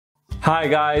Hi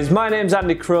guys, my name's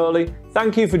Andy Crowley.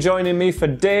 Thank you for joining me for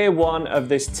day one of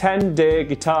this 10-day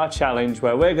guitar challenge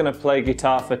where we're going to play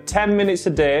guitar for 10 minutes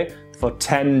a day for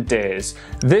 10 days.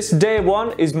 This day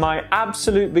one is my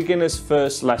absolute beginner's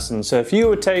first lesson. So if you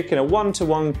were taking a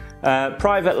one-to-one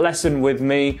private lesson with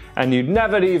me and you'd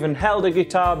never even held a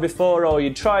guitar before, or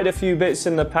you'd tried a few bits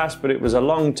in the past but it was a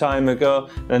long time ago,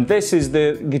 then this is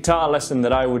the guitar lesson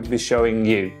that I would be showing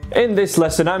you. In this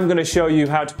lesson I'm going to show you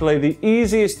how to play the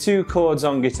easiest two chords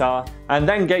on guitar and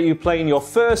then get you playing your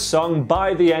first song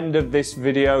by the end of this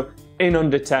video in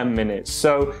under 10 minutes.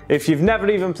 So if you've never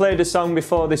even played a song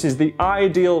before, this is the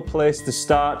ideal place to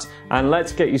start, and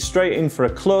let's get you straight in for a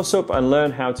close-up and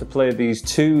learn how to play these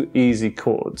two easy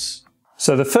chords.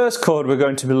 So the first chord we're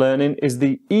going to be learning is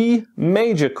the E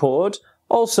major chord,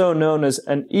 also known as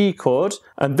an E chord,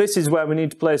 and this is where we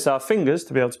need to place our fingers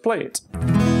to be able to play it.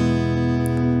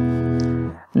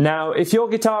 Now, if your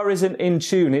guitar isn't in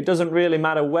tune, it doesn't really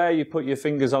matter where you put your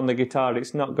fingers on the guitar,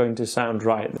 it's not going to sound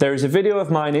right. There is a video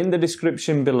of mine in the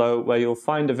description below where you'll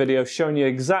find a video showing you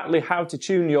exactly how to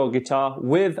tune your guitar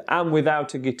with and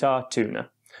without a guitar tuner.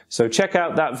 So check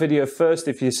out that video first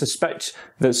if you suspect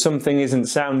that something isn't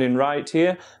sounding right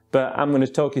here, but I'm going to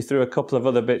talk you through a couple of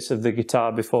other bits of the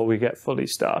guitar before we get fully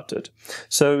started.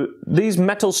 So these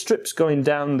metal strips going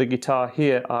down the guitar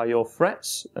here are your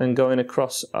frets, and going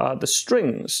across are the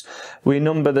strings. We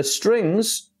number the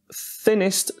strings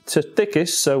thinnest to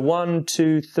thickest, so 1,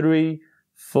 2, 3,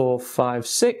 4, 5,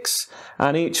 6,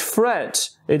 and each fret,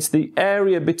 it's the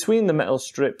area between the metal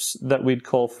strips that we'd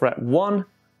call fret 1,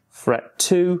 fret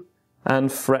 2,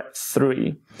 and fret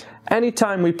 3.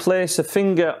 Anytime we place a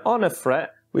finger on a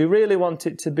fret, we really want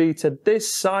it to be to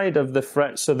this side of the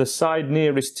fret, so the side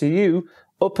nearest to you,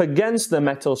 up against the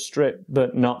metal strip,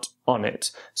 but not on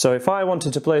it. So if I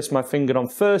wanted to place my finger on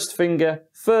first finger,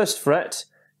 first fret,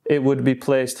 it would be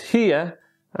placed here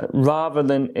rather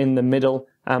than in the middle,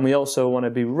 and we also want to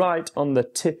be right on the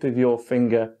tip of your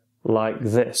finger like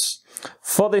this.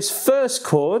 For this first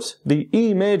chord, the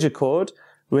E major chord,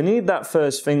 we need that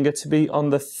first finger to be on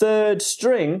the third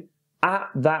string at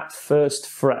that first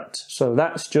fret. So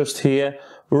that's just here,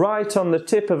 right on the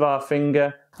tip of our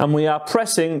finger, and we are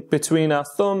pressing between our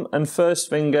thumb and first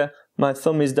finger. My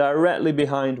thumb is directly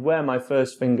behind where my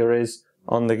first finger is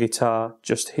on the guitar,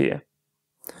 just here.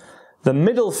 The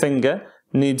middle finger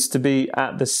needs to be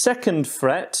at the second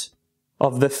fret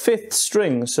of the fifth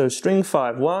string, so string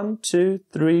 5, 1, 2,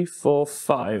 3, 4,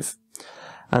 5.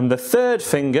 And the third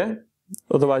finger,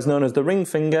 otherwise known as the ring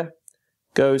finger,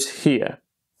 goes here,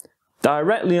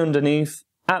 directly underneath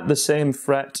at the same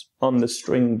fret on the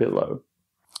string below.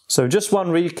 So just one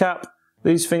recap,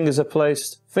 these fingers are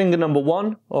placed finger number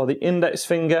 1, or the index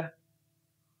finger,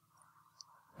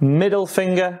 middle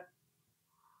finger,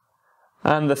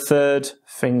 and the third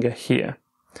finger here.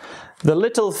 The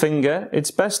little finger,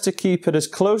 it's best to keep it as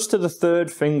close to the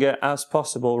third finger as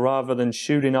possible rather than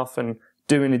shooting off and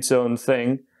doing its own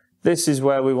thing. This is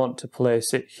where we want to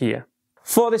place it here.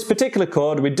 For this particular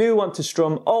chord, we do want to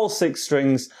strum all 6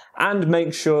 strings and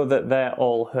make sure that they're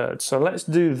all heard. So let's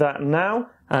do that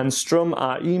now and strum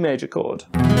our E major chord.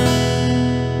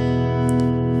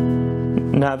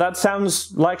 Now that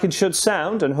sounds like it should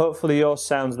sound, and hopefully yours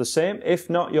sounds the same. If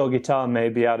not, your guitar may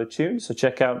be out of tune, so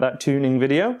check out that tuning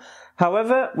video.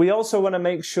 However, we also want to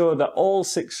make sure that all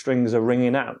 6 strings are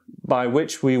ringing out, by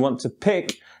which we want to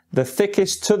pick the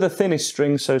thickest to the thinnest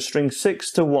string, so string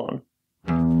 6 to 1.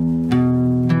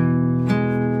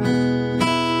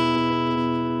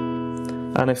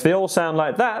 And if they all sound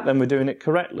like that, then we're doing it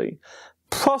correctly.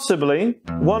 Possibly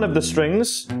one of the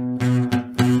strings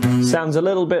sounds a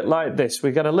little bit like this.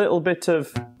 We get a little bit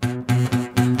of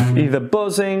either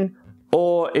buzzing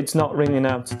or it's not ringing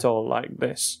out at all like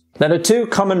this. There are 2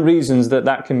 common reasons that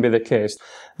that can be the case.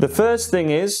 The first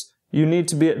thing is you need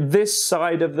to be at this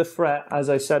side of the fret, as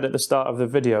I said at the start of the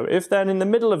video. If they're in the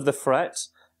middle of the fret,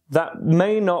 that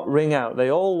may not ring out.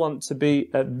 They all want to be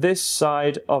at this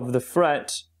side of the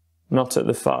fret, not at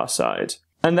the far side.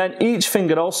 And then each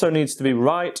finger also needs to be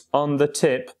right on the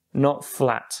tip, not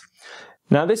flat.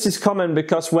 Now this is common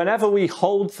because whenever we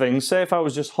hold things, say if I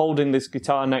was just holding this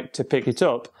guitar neck to pick it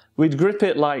up, we'd grip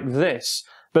it like this.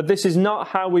 But this is not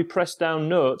how we press down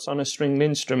notes on a stringed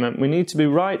instrument. We need to be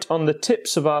right on the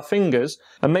tips of our fingers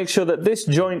and make sure that this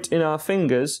joint in our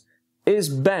fingers is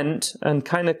bent and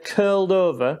kind of curled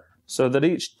over so that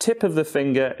each tip of the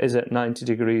finger is at 90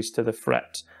 degrees to the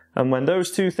fret. And when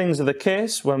those 2 things are the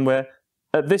case, when we're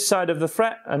at this side of the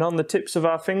fret and on the tips of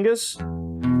our fingers,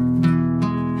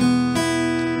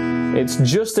 it's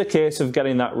just a case of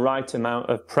getting that right amount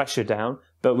of pressure down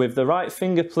but with the right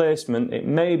finger placement, it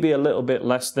may be a little bit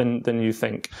less than you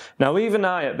think. Now, even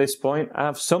I, at this point,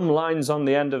 have some lines on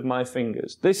the end of my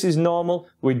fingers. This is normal.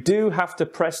 We do have to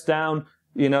press down,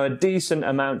 you know, a decent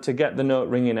amount to get the note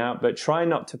ringing out, but try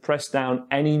not to press down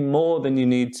any more than you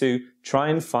need to. Try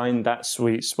and find that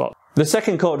sweet spot. The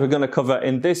second chord we're going to cover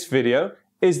in this video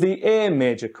is the A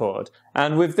major chord.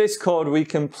 And with this chord, we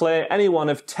can play any one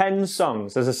of 10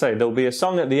 songs. As I say, there'll be a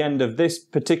song at the end of this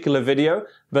particular video,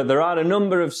 but there are a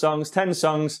number of songs, 10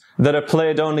 songs, that are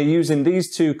played only using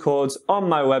these two chords on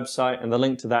my website, and the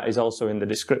link to that is also in the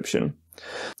description.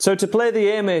 So to play the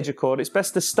A major chord, it's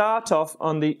best to start off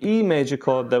on the E major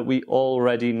chord that we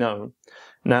already know.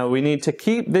 Now we need to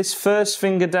keep this first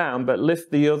finger down but lift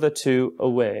the other two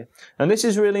away. And this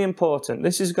is really important.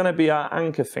 This is going to be our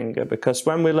anchor finger, because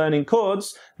when we're learning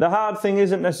chords, the hard thing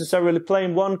isn't necessarily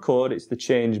playing one chord, it's the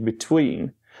change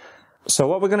between. So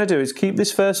what we're going to do is keep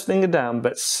this first finger down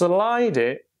but slide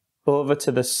it over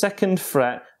to the second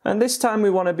fret, and this time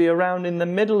we want to be around in the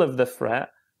middle of the fret,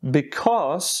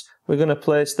 because we're going to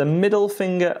place the middle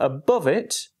finger above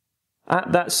it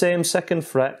at that same second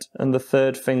fret and the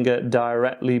third finger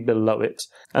directly below it.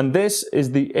 And this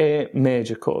is the A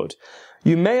major chord.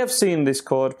 You may have seen this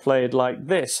chord played like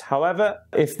this. However,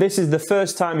 if this is the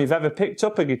first time you've ever picked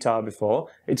up a guitar before,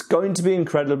 it's going to be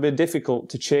incredibly difficult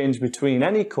to change between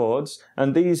any chords,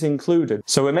 and these included.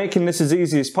 So we're making this as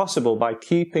easy as possible by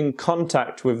keeping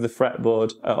contact with the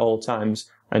fretboard at all times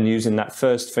and using that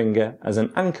first finger as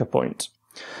an anchor point.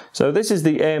 So this is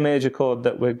the A major chord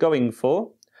that we're going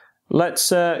for.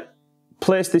 Let's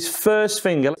place this first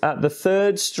finger at the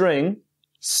third string,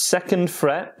 second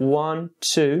fret, 1,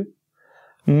 2.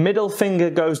 Middle finger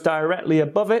goes directly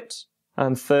above it,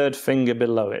 and third finger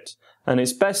below it. And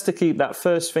it's best to keep that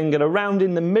first finger around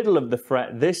in the middle of the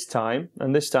fret this time,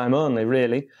 and this time only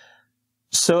really,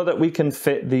 so that we can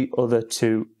fit the other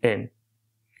two in.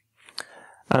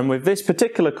 And with this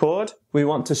particular chord, we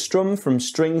want to strum from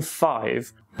string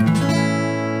 5.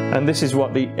 And this is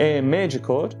what the A major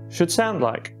chord should sound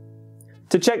like.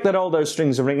 To check that all those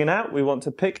strings are ringing out, we want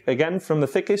to pick again from the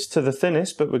thickest to the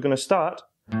thinnest, but we're going to start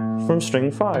from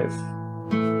string 5.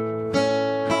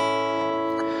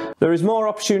 There is more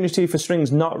opportunity for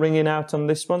strings not ringing out on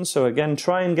this one, so again,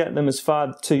 try and get them as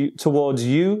far towards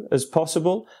you as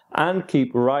possible and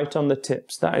keep right on the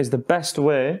tips. That is the best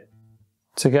way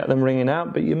to get them ringing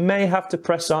out, but you may have to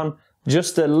press on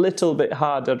just a little bit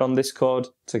harder on this chord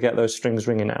to get those strings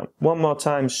ringing out. One more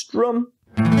time, strum,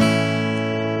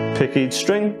 pick each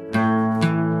string,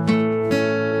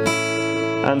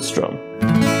 and strum.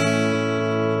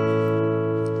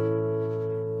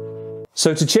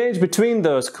 So to change between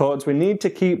those chords, we need to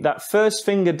keep that first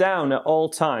finger down at all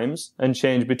times and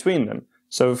change between them.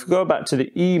 So if we go back to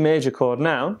the E major chord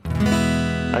now,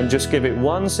 and just give it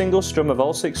one single strum of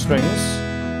all 6 strings,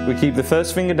 we keep the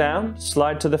first finger down,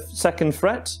 slide to the second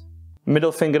fret,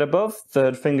 middle finger above,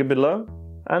 third finger below,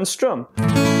 and strum.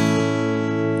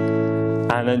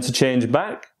 And then to change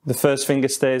back, the first finger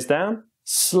stays down,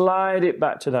 slide it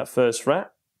back to that first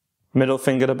fret, middle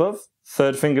finger above,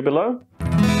 third finger below,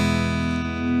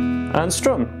 and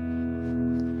strum.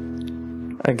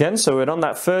 Again, so we're on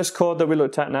that first chord that we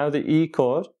looked at now, the E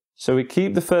chord. So we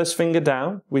keep the first finger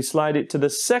down, we slide it to the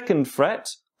second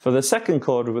fret for the second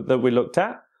chord that we looked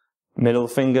at, middle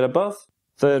finger above,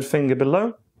 third finger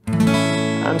below,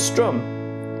 and strum.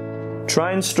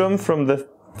 Try and strum from the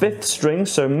 5th string,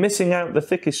 so missing out the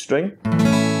thickest string.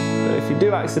 But if you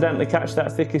do accidentally catch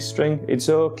that thickest string, it's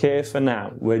okay for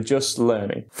now. We're just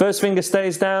learning. First finger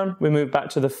stays down, we move back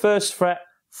to the 1st fret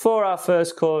for our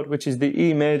first chord, which is the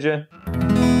E major,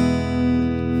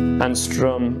 and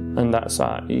strum, and that's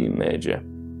our E major.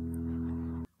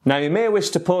 Now you may wish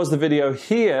to pause the video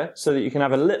here so that you can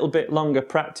have a little bit longer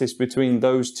practice between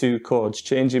those two chords,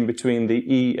 changing between the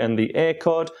E and the A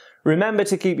chord. Remember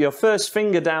to keep your first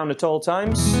finger down at all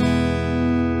times.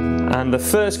 And the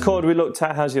first chord we looked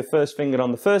at has your first finger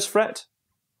on the 1st fret.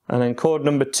 And then chord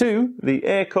number 2, the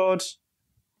A chord,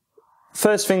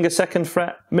 first finger 2nd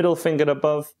fret, middle finger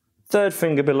above, third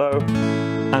finger below,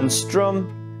 and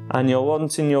strum. And you're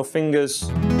wanting your fingers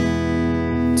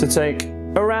to take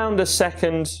around a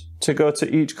second to go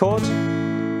to each chord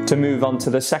to move on to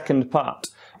the second part,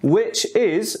 which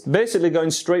is basically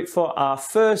going straight for our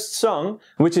first song,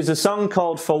 which is a song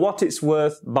called For What It's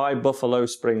Worth by Buffalo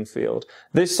Springfield.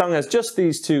 This song has just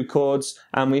these 2 chords,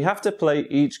 and we have to play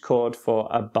each chord for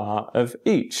a bar of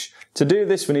each. To do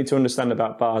this, we need to understand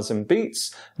about bars and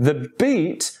beats. The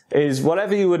beat is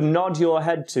whatever you would nod your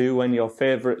head to when your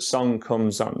favorite song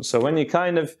comes on. So when you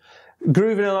kind of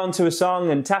grooving along to a song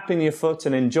and tapping your foot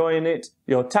and enjoying it,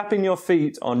 you're tapping your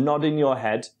feet or nodding your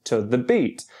head to the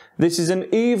beat. This is an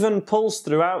even pulse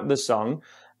throughout the song,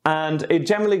 and it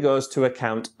generally goes to a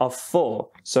count of 4.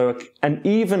 So an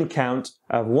even count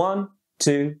of 1,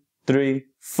 2, 3,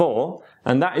 4,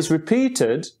 and that is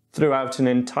repeated throughout an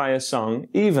entire song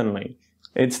evenly.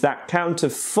 It's that count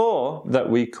of 4 that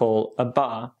we call a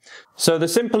bar. So the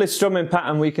simplest strumming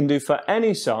pattern we can do for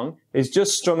any song is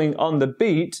just strumming on the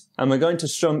beat, and we're going to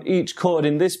strum each chord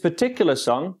in this particular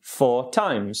song 4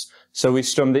 times. So we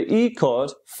strum the E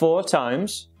chord 4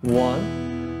 times,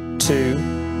 1, 2,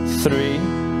 3,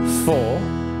 4,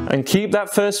 and keep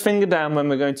that first finger down when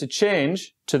we're going to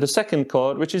change to the second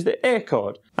chord, which is the A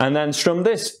chord, and then strum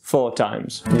this 4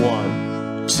 times,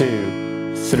 1,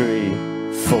 2,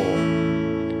 3, 4.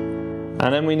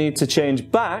 And then we need to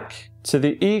change back to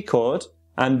the E chord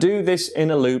and do this in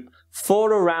a loop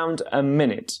for around a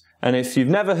minute. And if you've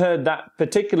never heard that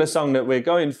particular song that we're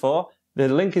going for, the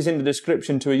link is in the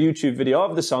description to a YouTube video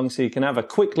of the song, so you can have a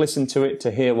quick listen to it to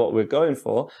hear what we're going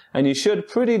for. And you should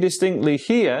pretty distinctly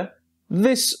hear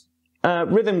this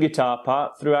rhythm guitar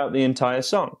part throughout the entire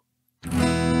song.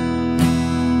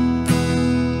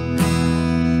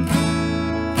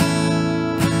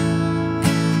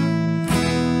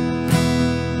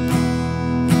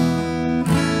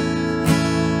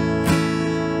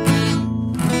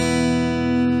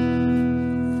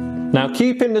 Now,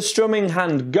 keeping the strumming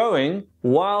hand going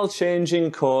while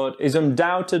changing chord is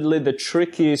undoubtedly the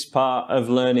trickiest part of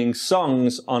learning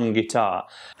songs on guitar.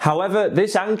 However,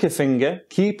 this anchor finger,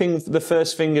 keeping the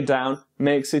first finger down,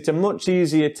 makes it a much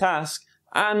easier task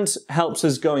and helps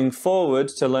us going forward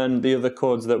to learn the other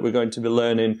chords that we're going to be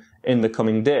learning in the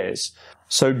coming days.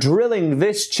 So drilling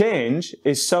this change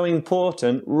is so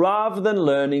important rather than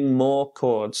learning more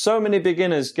chords. So many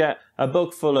beginners get a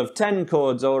book full of 10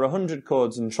 chords or 100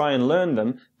 chords and try and learn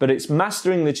them, but it's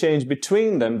mastering the change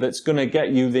between them that's going to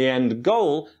get you the end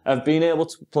goal of being able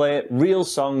to play real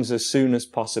songs as soon as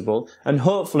possible. And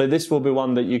hopefully this will be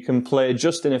one that you can play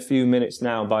just in a few minutes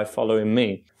now by following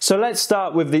me. So let's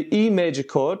start with the E major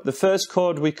chord, the first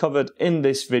chord we covered in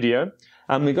this video,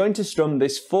 and we're going to strum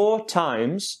this 4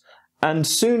 times. And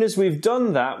as soon as we've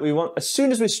done that, as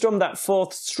soon as we strum that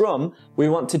 4th strum, we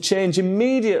want to change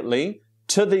immediately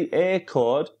to the A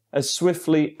chord as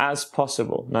swiftly as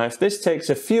possible. Now, if this takes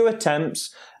a few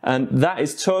attempts, and that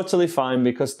is totally fine,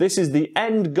 because this is the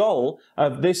end goal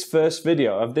of this first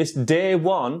video, of this day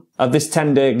 1 of this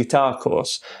 10-day guitar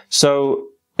course. So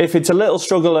if it's a little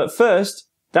struggle at first,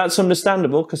 that's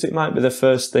understandable, because it might be the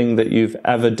first thing that you've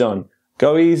ever done.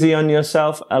 Go easy on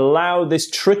yourself. Allow this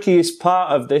trickiest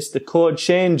part of this, the chord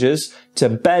changes, to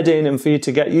bed in and for you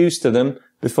to get used to them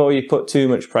before you put too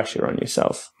much pressure on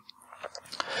yourself.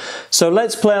 So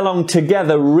let's play along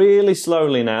together really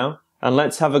slowly now, and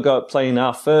let's have a go at playing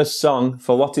our first song,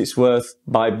 For What It's Worth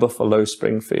by Buffalo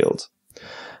Springfield.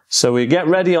 So we get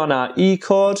ready on our E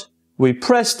chord, we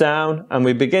press down, and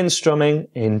we begin strumming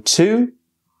in 2,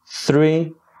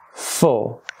 3,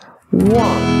 4.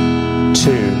 1,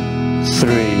 2, 3,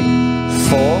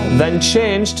 4, then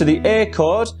change to the A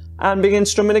chord and begin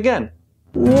strumming again.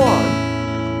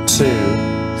 1,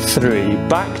 2, 3,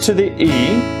 back to the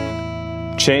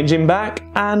E, changing back,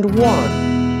 and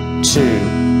 1,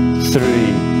 2,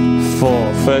 3,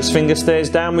 4. First finger stays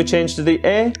down, we change to the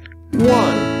A.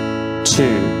 1,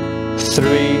 2,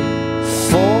 3,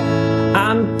 4.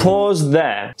 And pause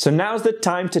there. So now's the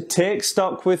time to take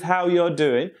stock with how you're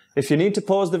doing. If you need to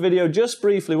pause the video just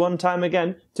briefly one time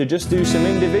again to just do some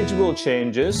individual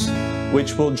changes,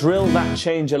 which will drill that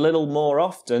change a little more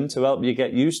often to help you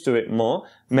get used to it more.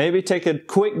 Maybe take a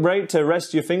quick break to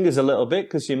rest your fingers a little bit,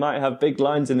 because you might have big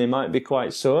lines and they might be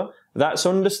quite sore. That's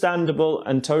understandable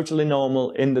and totally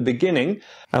normal in the beginning.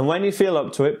 And when you feel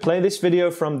up to it, play this video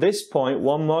from this point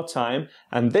one more time.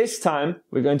 And this time,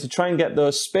 we're going to try and get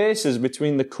those spaces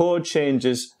between the chord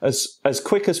changes as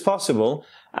quick as possible.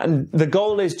 And the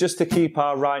goal is just to keep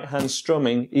our right hand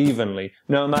strumming evenly.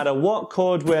 No matter what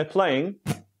chord we're playing,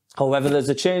 or whether there's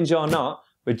a change or not,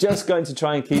 we're just going to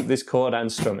try and keep this chord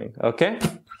hand strumming, okay?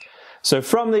 So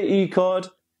from the E chord,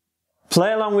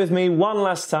 play along with me one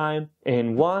last time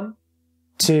in 1,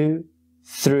 2,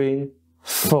 3,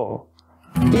 4.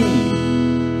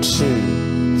 E, 2,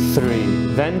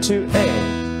 3, then to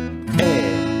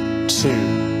A,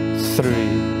 2,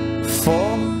 3,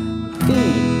 4,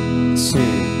 E, 2,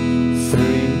 3,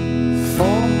 4,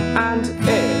 and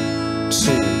A,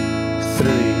 2,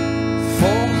 3, 4,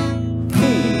 E,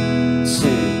 2,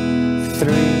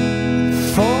 3,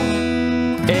 4,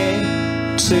 A,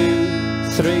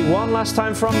 2, 3. One last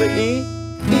time from the E.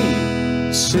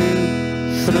 E, 2,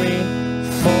 3,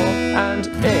 4 and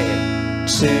A,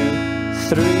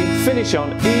 2, 3, finish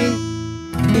on E,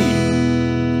 E.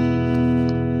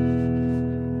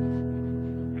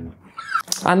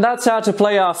 And that's how to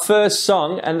play our first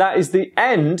song, and that is the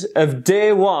end of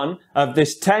day 1 of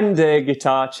this 10-day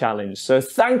guitar challenge. So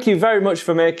thank you very much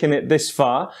for making it this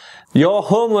far. Your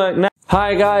homework now.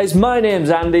 Hi guys, my name's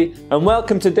Andy and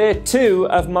welcome to day 2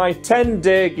 of my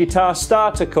 10-day guitar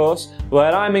starter course,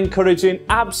 where I'm encouraging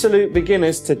absolute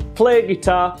beginners to play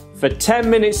guitar for 10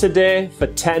 minutes a day for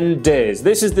 10 days.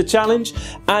 This is the challenge,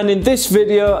 and in this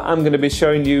video I'm going to be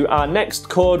showing you our next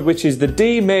chord, which is the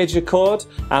D major chord,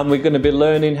 and we're going to be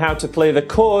learning how to play the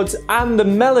chords and the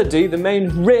melody, the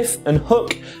main riff and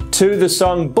hook to the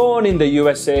song Born in the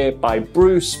USA by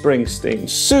Bruce Springsteen.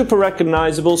 Super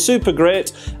recognizable, super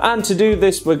great, and to do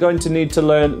this we're going to need to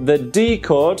learn the D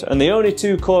chord, and the only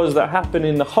 2 chords that happen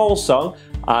in the whole song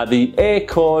are the A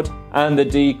chord and the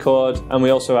D chord, and we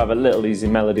also have a little easy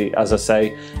melody, as I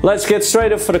say. Let's get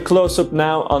straight up for a close-up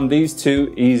now on these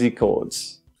 2 easy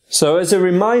chords. So as a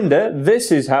reminder,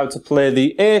 this is how to play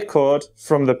the A chord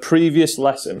from the previous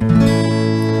lesson.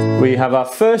 We have our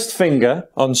first finger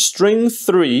on string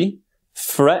 3,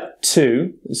 fret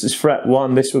 2, this is fret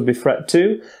 1, this would be fret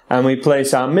 2, and we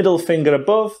place our middle finger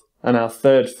above and our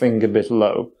third finger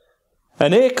below.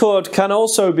 An A chord can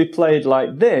also be played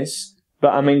like this,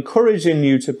 but I'm encouraging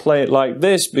you to play it like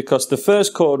this because the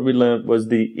first chord we learnt was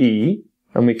the E,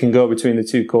 and we can go between the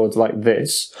 2 chords like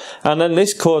this. And then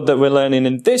this chord that we're learning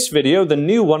in this video, the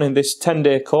new one in this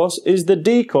 10-day course, is the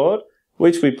D chord,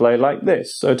 which we play like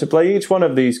this. So to play each one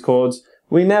of these chords,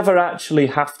 we never actually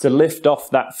have to lift off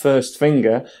that first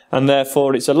finger, and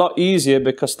therefore it's a lot easier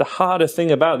because the harder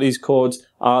thing about these chords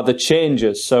are the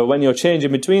changes. So when you're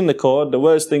changing between the chord, the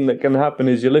worst thing that can happen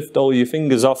is you lift all your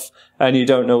fingers off and you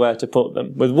don't know where to put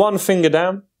them. With one finger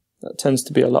down, that tends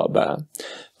to be a lot better.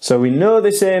 So we know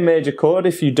this A major chord.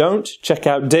 If you don't, check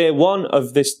out day 1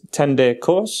 of this 10-day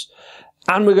course.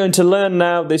 And we're going to learn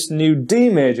now this new D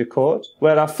major chord,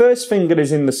 where our first finger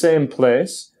is in the same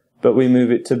place, but we move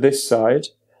it to this side.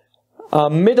 Our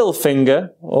middle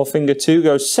finger, or finger 2,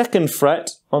 goes 2nd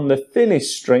fret on the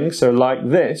thinnest string, so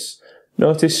like this.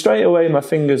 Notice straight away my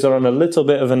fingers are on a little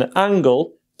bit of an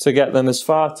angle to get them as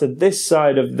far to this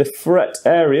side of the fret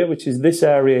area, which is this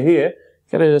area here.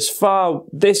 Get it as far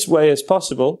this way as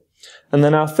possible. And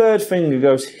then our third finger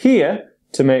goes here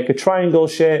to make a triangle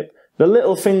shape. The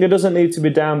little finger doesn't need to be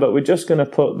down, but we're just going to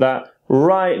put that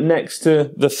right next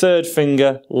to the third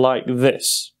finger like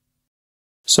this.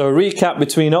 So recap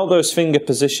between all those finger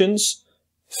positions: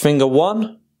 finger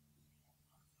 1,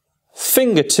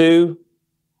 finger 2,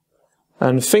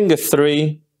 and finger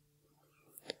 3,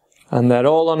 and they're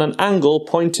all on an angle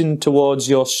pointing towards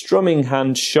your strumming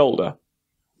hand shoulder.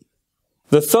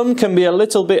 The thumb can be a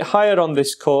little bit higher on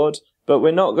this chord, but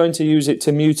we're not going to use it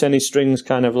to mute any strings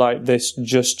kind of like this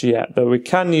just yet, though we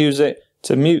can use it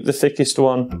to mute the thickest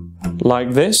one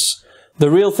like this. The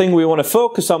real thing we want to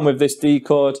focus on with this D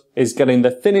chord is getting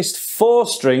the thinnest 4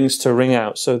 strings to ring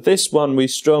out. So this one we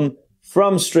strum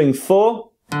from string 4,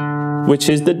 which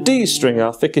is the D string.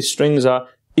 Our thickest strings are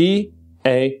E,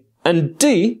 A, and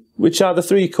D, which are the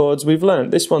 3 chords we've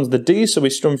learned. This one's the D, so we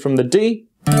strum from the D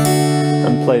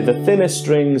and play the thinnest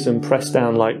strings and press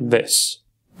down like this.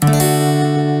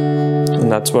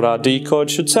 And that's what our D chord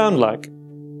should sound like.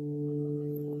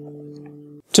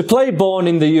 To play Born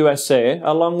in the USA,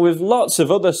 along with lots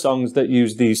of other songs that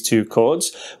use these 2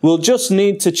 chords, we'll just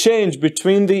need to change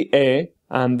between the A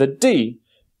and the D.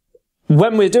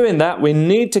 When we're doing that, we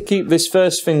need to keep this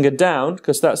first finger down,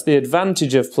 because that's the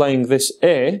advantage of playing this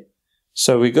A.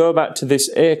 So we go back to this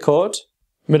A chord,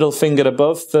 middle finger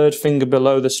above, third finger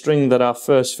below the string that our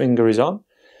first finger is on.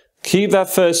 Keep that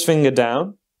first finger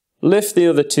down, lift the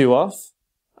other 2 off,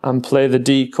 and play the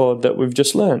D chord that we've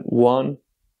just learned. 1,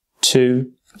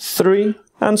 2, 3,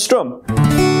 and strum.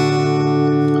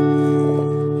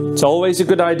 It's always a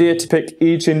good idea to pick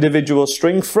each individual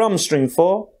string from string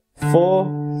 4,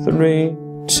 4, 3,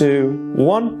 2,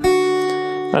 1.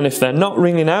 And if they're not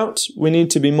ringing out, we need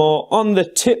to be more on the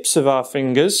tips of our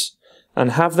fingers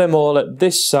and have them all at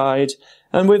this side.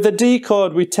 And with the D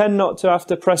chord, we tend not to have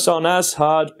to press on as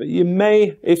hard, but you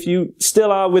may, if you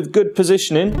still are with good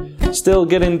positioning, still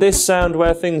getting this sound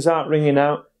where things aren't ringing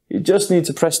out, you just need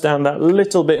to press down that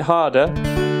little bit harder,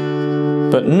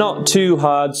 but not too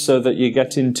hard so that you're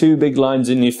getting 2 big lines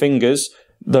in your fingers.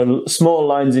 The small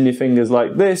lines in your fingers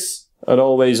like this are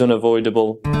always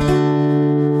unavoidable.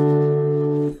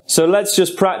 So let's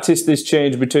just practice this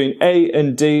change between A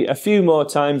and D a few more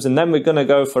times, and then we're going to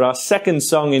go for our second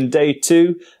song in day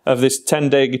 2 of this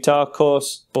 10-day guitar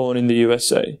course, Born in the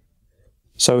USA.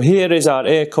 So here is our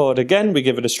A chord again, we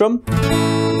give it a strum.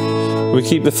 We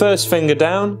keep the first finger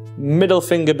down, middle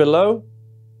finger below,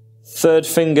 third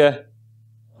finger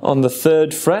on the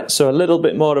third fret, so a little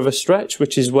bit more of a stretch,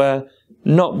 which is where,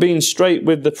 not being straight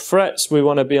with the frets, we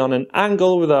want to be on an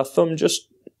angle with our thumb just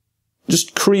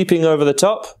creeping over the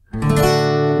top.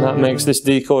 That makes this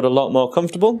D chord a lot more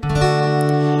comfortable.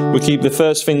 We keep the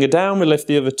first finger down, we lift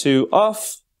the other two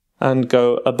off, and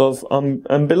go above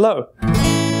and below.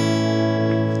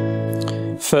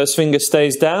 First finger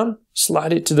stays down,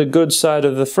 slide it to the good side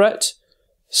of the fret,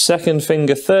 second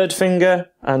finger, third finger,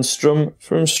 and strum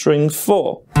from string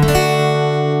 4.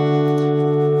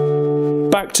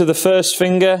 Back to the first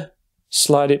finger,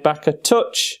 slide it back a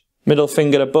touch, middle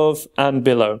finger above and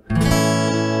below.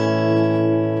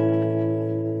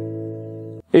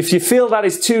 If you feel that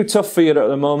is too tough for you at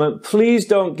the moment, please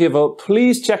don't give up.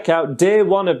 Please check out day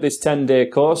 1 of this 10-day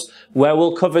course, where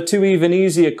we'll cover 2 even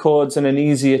easier chords and an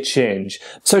easier change.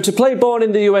 So to play Born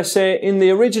in the USA in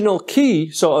the original key,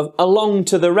 sort of along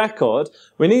to the record,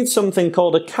 we need something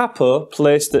called a capo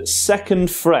placed at 2nd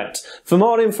fret. For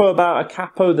more info about a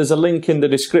capo, there's a link in the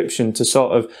description to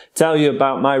sort of tell you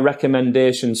about my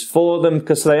recommendations for them,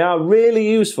 because they are really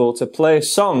useful to play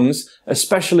songs,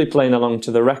 especially playing along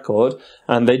to the record.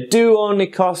 And they do only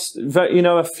cost, you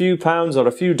know, a few pounds or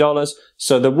a few dollars,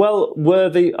 so they're well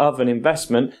worthy of an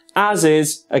investment, as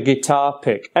is a guitar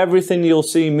pick. Everything you'll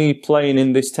see me playing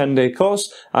in this 10-day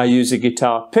course, I use a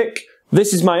guitar pick.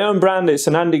 This is my own brand, it's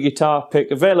an Andy guitar pick,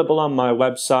 available on my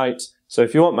website, so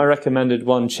if you want my recommended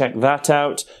one, check that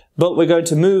out. But we're going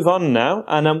to move on now,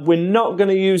 and we're not going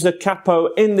to use a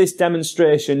capo in this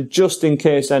demonstration, just in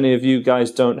case any of you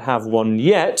guys don't have one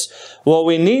yet. What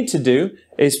we need to do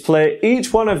is play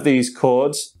each one of these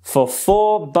chords for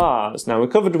 4 bars. Now, we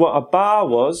covered what a bar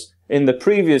was in the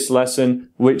previous lesson,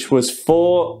 which was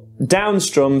 4 down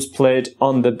strums played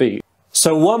on the beat.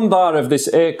 So 1 bar of this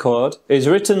A chord is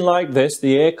written like this,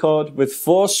 the A chord with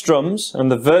 4 strums,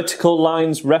 and the vertical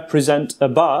lines represent a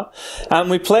bar, and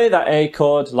we play that A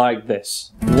chord like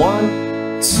this.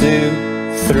 1,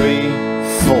 2, 3,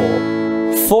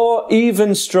 4. 4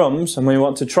 even strums, and we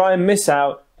want to try and miss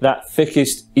out that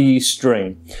thickest E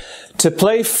string. To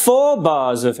play 4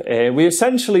 bars of A, we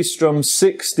essentially strum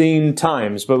 16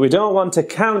 times, but we don't want to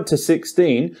count to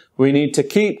 16, we need to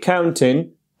keep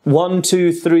counting 1,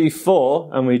 2, 3, 4,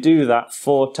 and we do that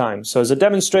 4 times. So as a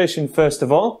demonstration, first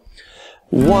of all,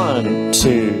 1,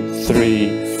 2,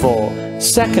 3, 4.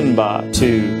 Second bar,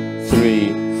 2, 3,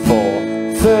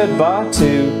 4. Third bar,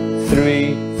 2,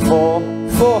 3, 4.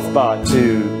 Fourth bar,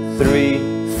 2,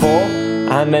 3, 4.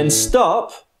 And then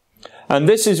stop. And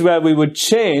this is where we would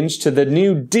change to the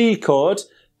new D chord,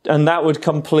 and that would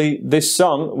complete this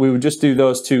song. We would just do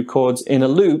those 2 chords in a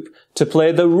loop to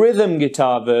play the rhythm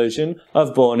guitar version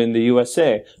of Born in the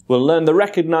USA. We'll learn the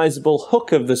recognizable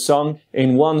hook of the song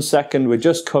in 1 second. We're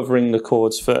just covering the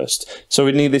chords first. So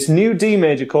we need this new D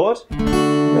major chord.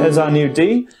 There's our new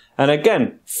D. And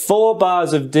again, 4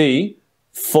 bars of D,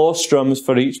 4 strums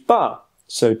for each bar.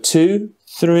 So 2,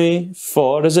 3,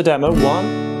 4 as a demo.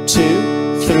 1,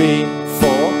 2, 3,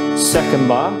 4. Second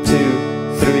bar,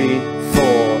 2, 3,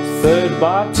 4. Third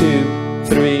bar, 2,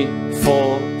 3,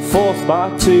 4. Fourth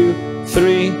bar, 2,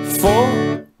 3,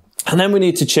 4. And then we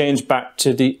need to change back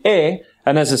to the A.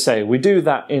 And as I say, we do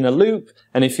that in a loop.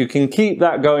 And if you can keep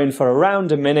that going for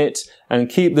around a minute and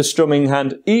keep the strumming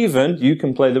hand even, you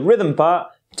can play the rhythm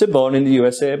part to Born in the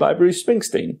USA by Bruce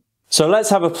Springsteen. So let's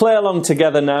have a play along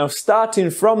together now, starting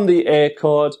from the A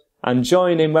chord, and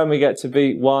join in when we get to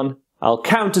beat 1. I'll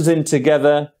count us in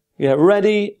together. Get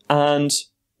ready, and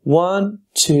 1,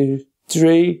 2,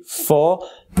 3, 4.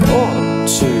 1,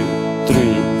 2,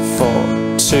 3,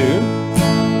 4, 2.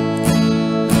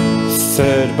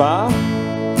 Third bar.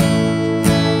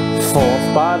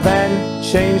 Fourth bar, then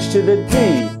change to the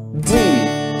D. D,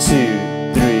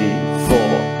 2, 3, 4.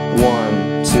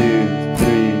 1, 2,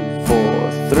 3,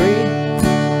 4, 3.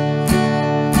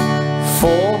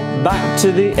 4. Back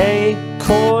to the A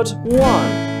chord.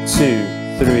 1, 2,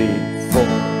 3, 4,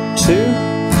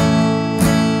 2.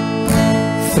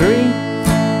 3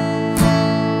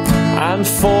 and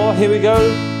 4, here we go,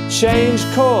 change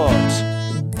chords,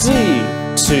 D,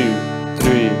 2,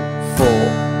 3, 4,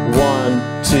 1,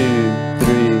 2,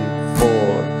 3,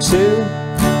 4, 2,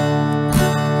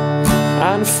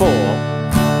 and 4,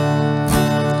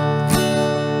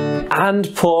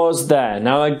 and pause there.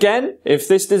 Now again, if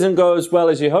this doesn't go as well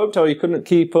as you hoped, or you couldn't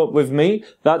keep up with me,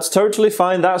 that's totally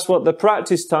fine. That's what the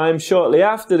practice time shortly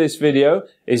after this video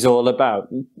is all about.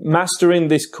 Mastering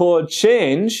this chord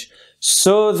change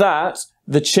so that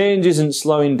the change isn't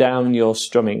slowing down your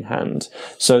strumming hand.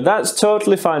 So that's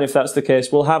totally fine if that's the case.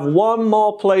 We'll have one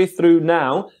more playthrough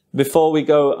now before we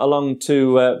go along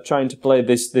to trying to play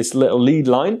this little lead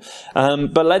line.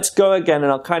 But let's go again,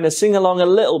 and I'll kind of sing along a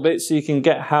little bit so you can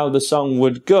get how the song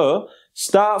would go.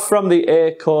 Start from the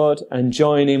A chord and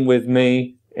join in with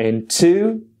me in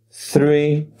 2,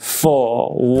 3,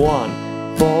 4.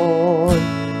 1. Born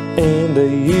in the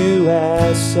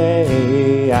USA,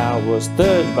 I was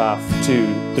third bath.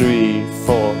 2, 3,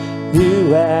 4.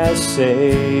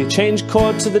 USA. Change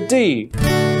chord to the D.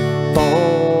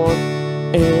 Born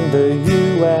in the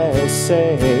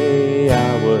USA,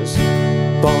 I was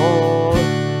born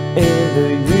in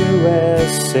the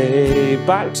USA.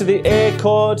 Back to the A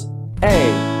chord. A.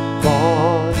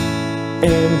 Born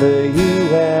in the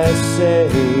USA,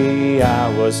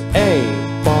 I was A.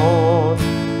 Born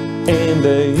in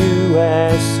the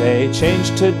USA.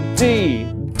 Change to D.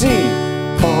 D.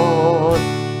 Born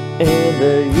in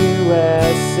the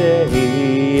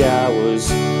USA, I was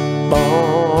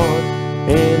born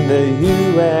in the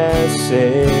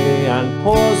USA. And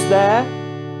pause there.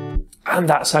 And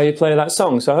that's how you play that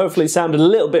song. So hopefully it sounded a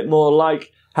little bit more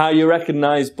like how you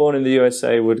recognise Born in the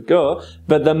USA would go.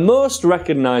 But the most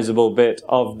recognisable bit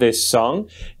of this song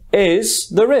is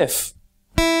the riff.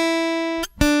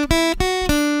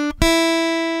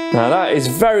 Now that is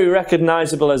very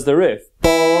recognisable as the riff.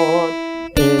 Born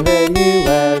in the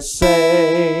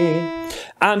USA.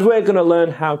 And we're going to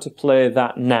learn how to play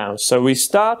that now. So we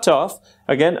start off,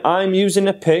 again, I'm using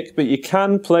a pick, but you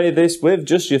can play this with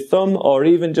just your thumb or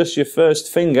even just your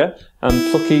first finger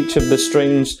and pluck each of the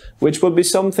strings, which would be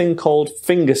something called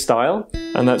fingerstyle.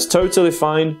 And that's totally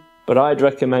fine, but I'd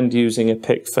recommend using a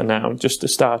pick for now, just to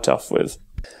start off with.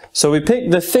 So we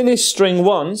pick the thinnest string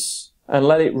once and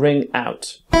let it ring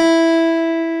out.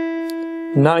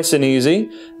 Nice and easy.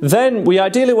 Then we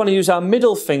ideally want to use our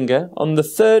middle finger on the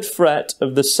 3rd fret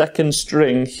of the 2nd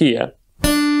string here.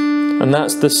 And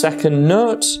that's the 2nd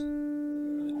note.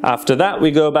 After that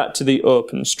we go back to the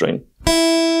open string.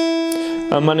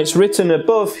 And when it's written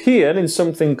above here in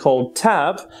something called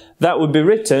tab, that would be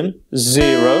written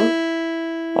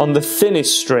 0 on the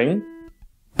thinnest string,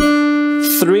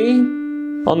 3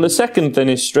 on the 2nd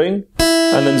thinnest string,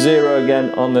 and then 0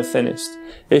 again on the thinnest.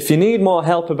 If you need more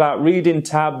help about reading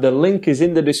tab, the link is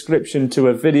in the description to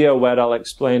a video where I'll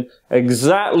explain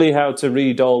exactly how to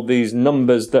read all these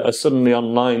numbers that are suddenly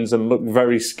on lines and look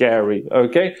very scary,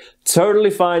 okay? Totally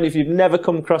fine. If you've never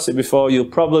come across it before, you'll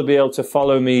probably be able to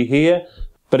follow me here.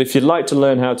 But if you'd like to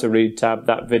learn how to read tab,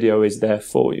 that video is there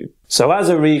for you. So as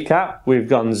a recap, we've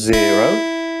gone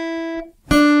 0,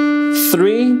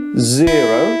 3,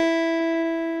 0,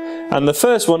 and the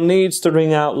first one needs to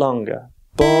ring out longer.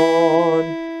 Born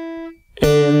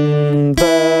in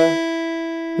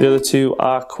the other two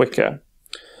are quicker.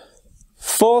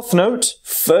 4th note,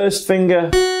 first finger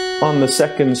on the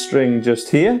 2nd string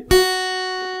just here.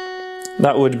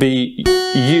 That would be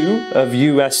U of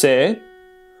USA.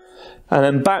 And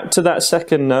then back to that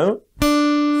 2nd note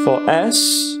for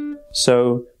S.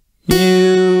 So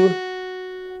U,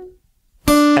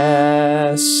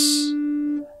 S.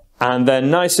 And then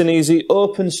nice and easy,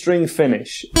 open string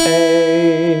finish.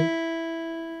 A.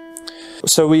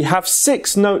 So we have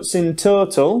 6 notes in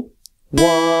total.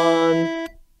 1,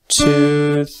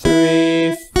 2,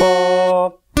 3,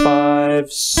 4,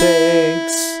 5,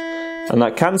 6. And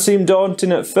that can seem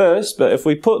daunting at first, but if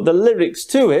we put the lyrics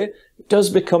to it, it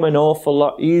does become an awful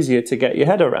lot easier to get your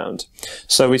head around.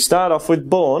 So we start off with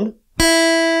born.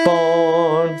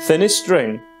 Born, thinnest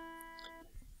string.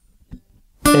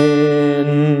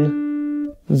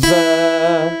 In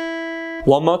the.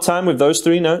 One more time with those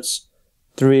 3 notes.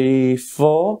 3,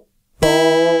 4.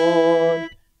 Born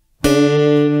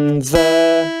in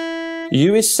the.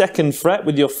 U is 2nd fret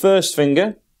with your first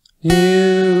finger.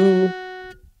 U.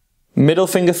 Middle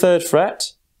finger 3rd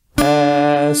fret.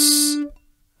 S.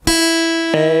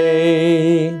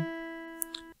 A.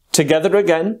 Together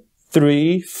again.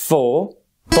 3, 4.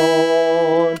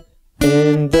 Born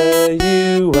in the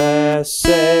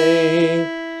USA.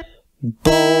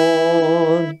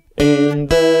 Born in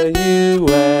the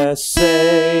USA.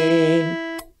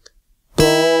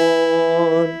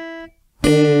 Born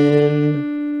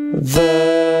in the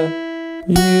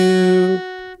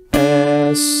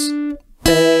USA.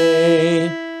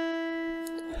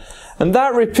 And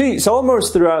that repeats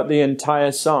almost throughout the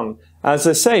entire song. As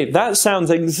I say, that sounds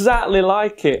exactly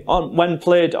like it when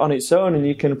played on its own, and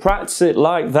you can practice it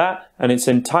like that and it's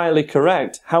entirely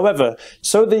correct. However,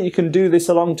 so that you can do this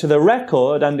along to the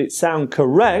record and it sound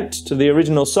correct to the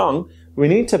original song, we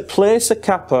need to place a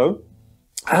capo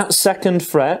at 2nd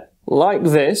fret like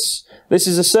this. This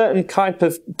is a certain type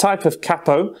of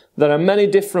capo. There are many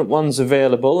different ones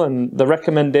available, and the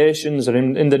recommendations are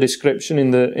in the description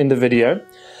in the video.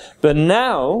 But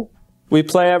now we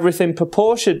play everything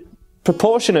proportionate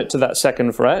to that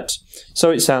second fret,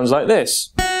 so it sounds like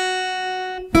this.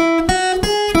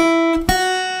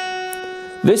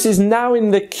 This is now in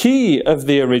the key of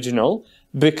the original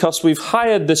because we've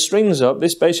hired the strings up.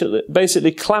 This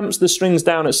basically clamps the strings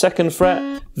down at second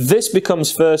fret. This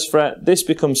becomes first fret, this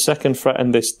becomes second fret,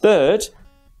 and this third.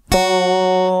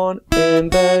 Born in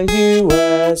the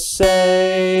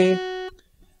USA.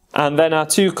 And then our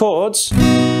two chords.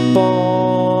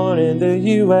 Born in the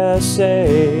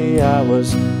USA, I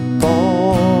was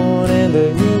born in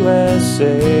the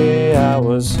USA, I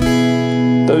was.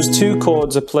 Those two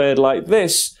chords are played like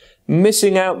this,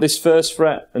 missing out this first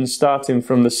fret and starting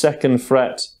from the second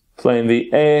fret, playing the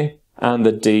A and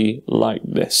the D like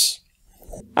this.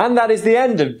 And that is the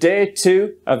end of day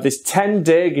 2 of this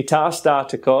 10-day guitar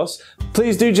starter course.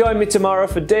 Please do join me tomorrow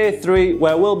for day 3,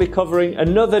 where we'll be covering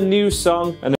another new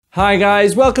song. Hi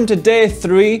guys, welcome to day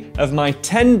 3 of my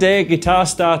 10-day guitar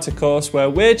starter course, where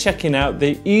we're checking out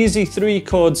the easy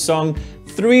 3-chord song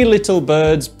 3 Little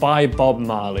Birds by Bob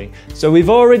Marley. So we've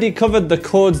already covered the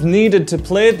chords needed to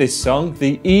play this song,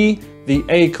 the E, the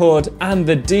A chord and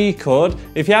the D chord.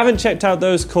 If you haven't checked out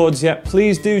those chords yet,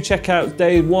 please do check out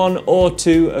day 1 or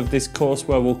 2 of this course,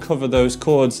 where we'll cover those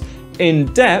chords in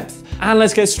depth. And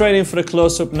let's get straight in for a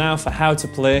close-up now for how to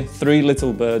play 3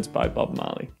 Little Birds by Bob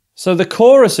Marley. So the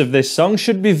chorus of this song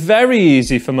should be very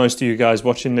easy for most of you guys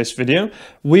watching this video.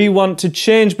 We want to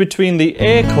change between the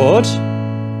A chord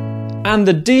and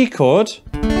the D chord.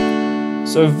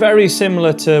 So very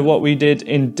similar to what we did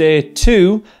in day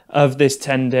 2 of this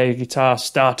 10-day guitar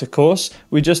starter course.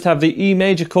 We just have the E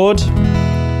major chord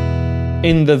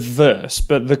in the verse,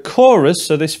 but the chorus,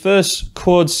 so this first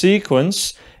chord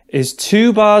sequence, is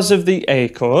 2 bars of the A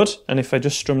chord, and if I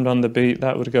just strummed on the beat,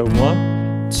 that would go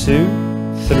 1, 2,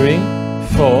 3,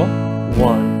 4,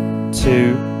 1,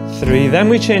 2, 3. Then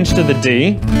we change to the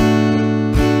D,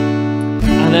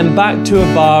 and then back to a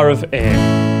bar of A.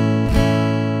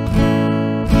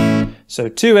 So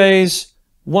 2 A's,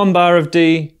 1 bar of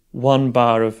D, 1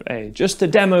 bar of A. Just a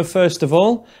demo first of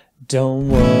all. Don't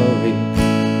worry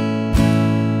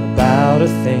about a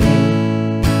thing,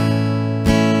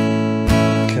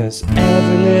 'cause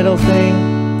every little thing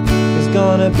is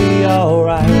gonna be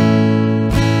alright.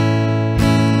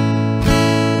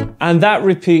 And that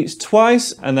repeats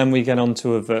twice, and then we get on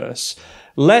to a verse.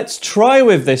 Let's try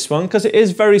with this one, because it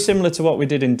is very similar to what we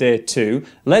did in day 2.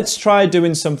 Let's try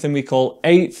doing something we call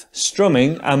 8th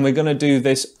strumming, and we're going to do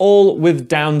this all with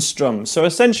down strum. So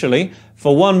essentially,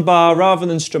 for 1 bar, rather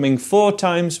than strumming 4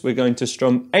 times, we're going to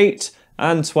strum 8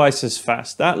 and twice as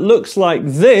fast. That looks like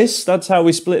this. That's how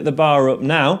we split the bar up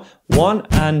now. 1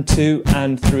 and 2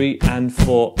 and 3 and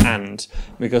 4 and.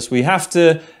 Because we have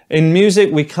to, in music,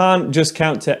 we can't just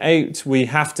count to 8. We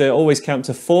have to always count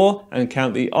to 4 and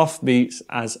count the offbeats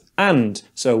as and.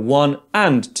 So 1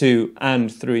 and 2 and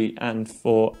 3 and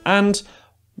 4 and.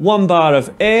 1 bar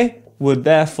of A would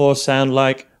therefore sound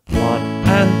like 1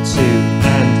 and 2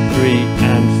 and 3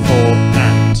 and 4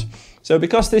 and. So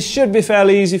because this should be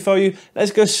fairly easy for you,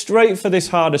 let's go straight for this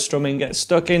harder strumming, get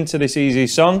stuck into this easy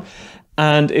song.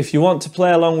 And if you want to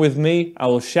play along with me, I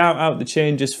will shout out the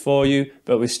changes for you,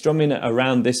 but we're strumming it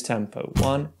around this tempo.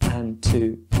 1 and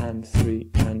 2 and 3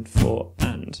 and 4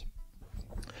 and.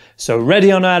 So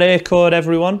ready on our A chord,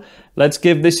 everyone? Let's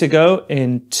give this a go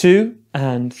in 2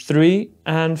 and 3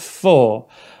 and 4.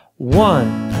 1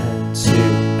 and 2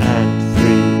 and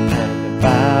 3 and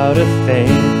about a thing.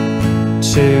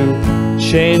 2,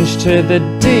 change to the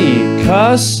D,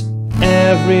 'cause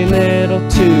every little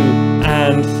 2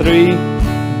 and 3,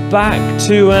 back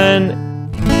to an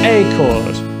A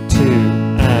chord, 2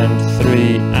 and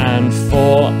 3 and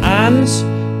 4 and.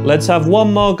 Let's have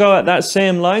one more go at that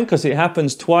same line, because it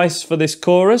happens twice for this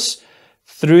chorus.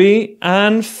 3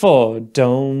 and 4,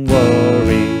 don't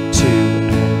worry, 2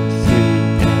 and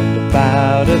 3 and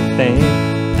about a thing,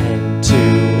 and 2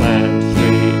 and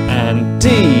 3 and D,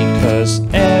 'cause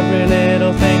every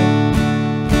little thing,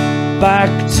 back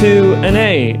to an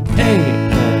A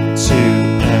and 2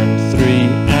 and 3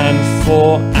 and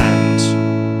 4 and.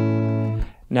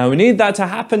 Now we need that to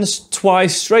happen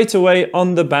twice straight away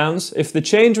on the bounce. If the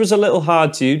change was a little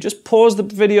hard to you, just pause the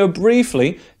video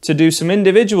briefly to do some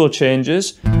individual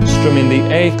changes. Strumming the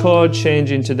A chord,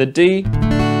 change into the D,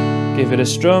 give it a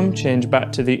strum, change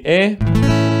back to the A,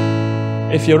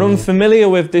 If you're unfamiliar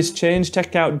with this change,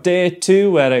 check out day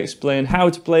 2 where I explain how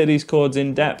to play these chords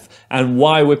in depth and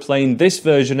why we're playing this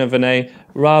version of an A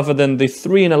rather than the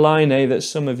 3 in a line A that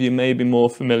some of you may be more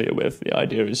familiar with. The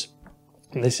idea is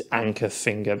this anchor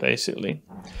finger basically.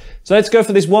 So let's go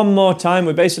for this one more time.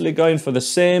 We're basically going for the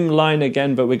same line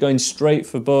again, but we're going straight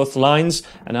for both lines,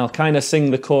 and I'll kind of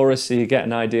sing the chorus so you get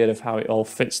an idea of how it all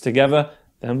fits together.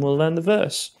 Then we'll learn the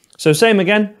verse. So same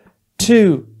again,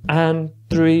 2 and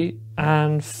 3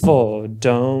 and 4,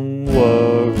 don't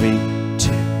worry,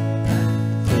 2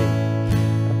 and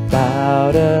 3,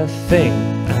 about a thing,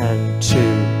 and 2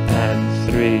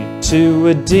 and 3, to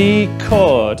a D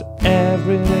chord,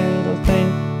 every little thing,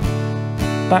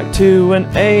 back to an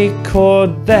A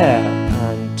chord there,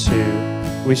 and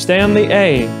 2, we stay on the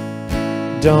A,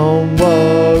 don't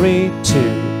worry, 2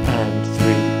 and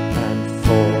 3 and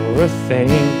 4, a thing,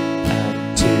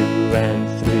 and 2 and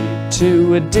 3,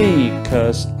 to a D,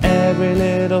 'cause every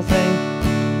little thing,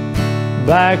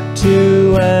 back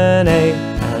to an A,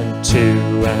 and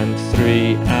 2 and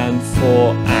 3 and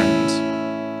 4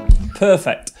 and.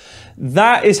 Perfect.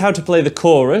 That is how to play the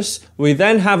chorus. We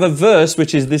then have a verse,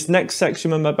 which is this next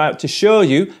section I'm about to show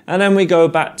you, and then we go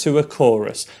back to a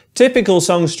chorus. Typical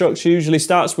song structure usually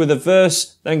starts with a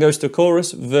verse, then goes to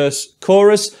chorus, verse,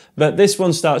 chorus, but this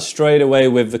one starts straight away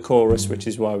with the chorus, which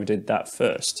is why we did that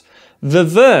first. The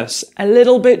verse, a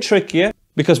little bit trickier,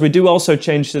 because we do also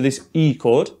change to this E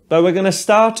chord, but we're going to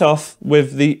start off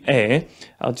with the A.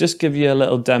 I'll just give you a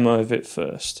little demo of it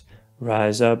first.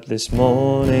 Rise up this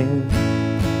morning,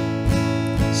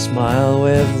 smile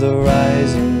with the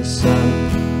rising sun,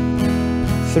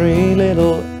 3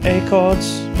 little A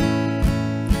chords,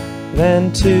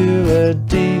 then to a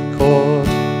D chord.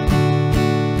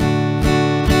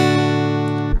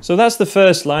 So that's the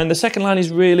first line. The second line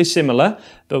is really similar,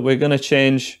 but we're going to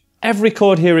change. Every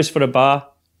chord here is for a bar.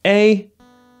 A,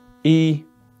 E,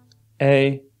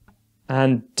 A,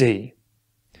 and D.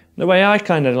 The way I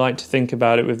kind of like to think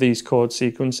about it with these chord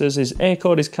sequences is A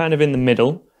chord is kind of in the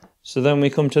middle. So then we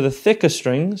come to the thicker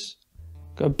strings,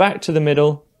 go back to the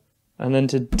middle, and then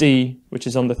to D, which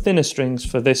is on the thinner strings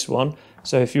for this one.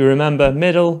 So if you remember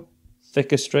middle,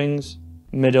 thicker strings,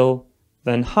 middle,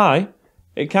 then high,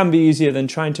 it can be easier than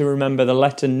trying to remember the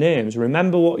letter names.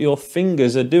 Remember what your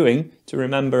fingers are doing to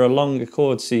remember a longer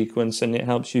chord sequence, and it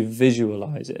helps you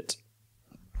visualize it.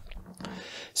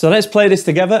 So let's play this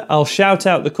together. I'll shout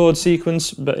out the chord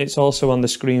sequence, but it's also on the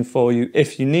screen for you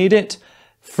if you need it.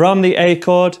 From the A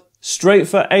chord, straight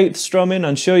for 8th strumming.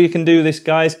 I'm sure you can do this,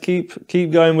 guys. Keep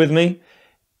going with me.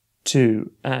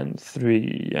 2 and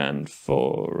 3 and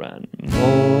 4 and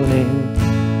morning.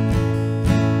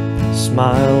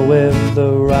 Smile with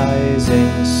the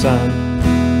rising sun.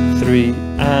 3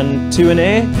 and 2 and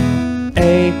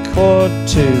A chord,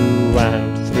 2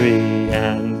 and 3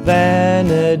 and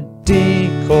then a D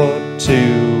chord, 2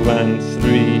 and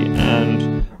 3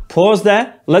 and pause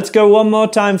there. Let's go one more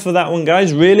time for that one,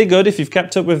 guys. Really good if you've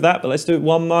kept up with that, but let's do it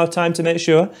one more time to make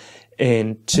sure.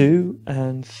 In 2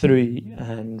 and 3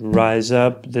 and rise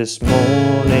up this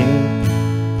morning.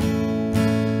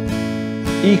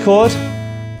 E chord,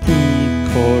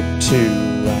 2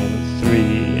 and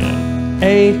 3 and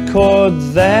A chord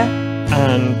there,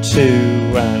 and 2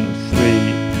 and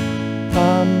 3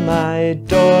 on my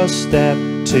doorstep,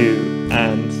 2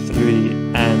 and 3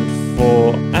 and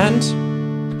 4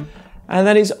 and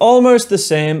then it's almost the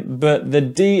same, but the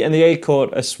D and the A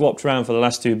chord are swapped around for the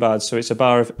last 2 bars. So it's a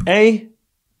bar of A,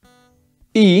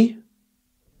 E,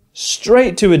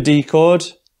 straight to a D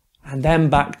chord, and then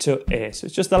back to A. So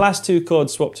it's just the last 2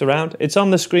 chords swapped around. It's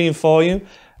on the screen for you.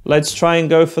 Let's try and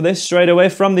go for this straight away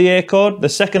from the A chord, the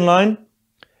second line.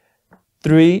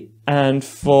 3 and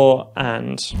 4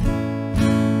 and.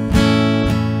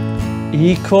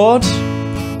 E chord,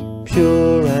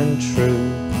 pure and true.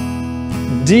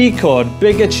 D chord,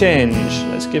 bigger change.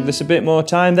 Let's give this a bit more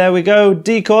time. There we go.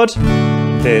 D chord.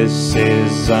 This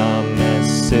is a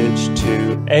message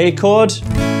to A chord.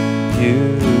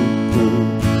 You.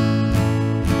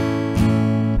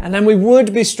 And then we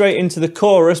would be straight into the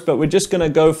chorus, but we're just going to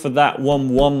go for that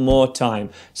one more time.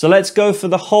 So let's go for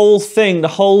the whole thing, the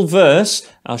whole verse.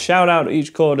 I'll shout out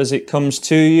each chord as it comes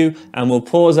to you, and we'll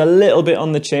pause a little bit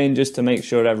on the changes to make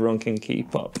sure everyone can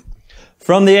keep up.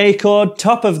 From the A chord,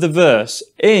 top of the verse,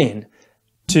 in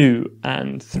 2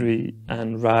 and 3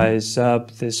 and rise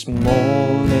up this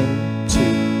morning, 2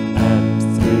 and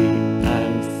 3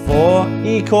 and 4,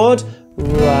 E chord,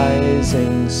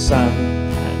 rising sun,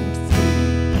 and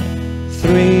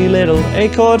 3 little A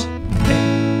chord, A.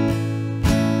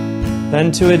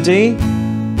 Then to a D,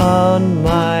 on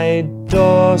my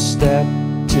doorstep,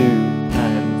 2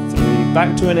 and 3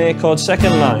 back to an A chord,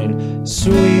 second line.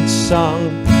 Sweet song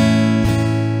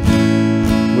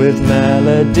with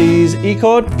melodies, E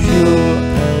chord, pure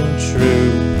and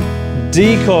true.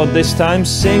 D chord this time,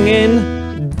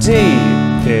 singing D.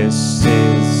 This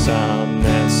is our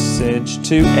message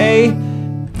to A,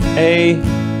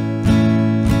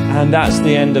 and that's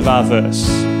the end of our verse.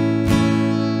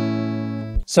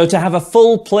 So to have a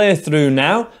full playthrough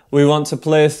now, we want to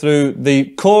play through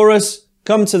the chorus,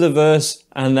 come to the verse,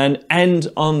 and then end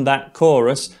on that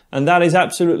chorus. And that is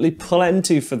absolutely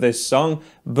plenty for this song,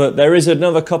 but there is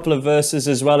another couple of verses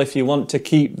as well if you want to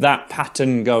keep that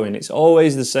pattern going. It's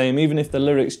always the same, even if the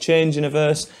lyrics change in a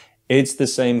verse, it's the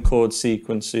same chord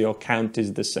sequence, so your count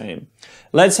is the same.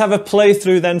 Let's have a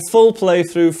playthrough then, full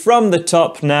playthrough from the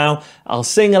top now. I'll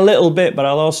sing a little bit, but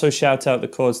I'll also shout out the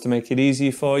chords to make it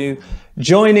easy for you.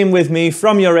 Join in with me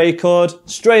from your A chord,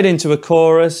 straight into a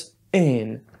chorus,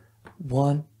 in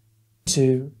 1,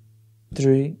 2,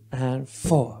 3, and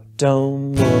 4.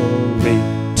 Don't worry,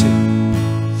 2,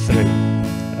 3.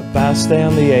 About stay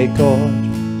on the A chord,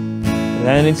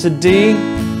 then it's a D.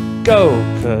 Go,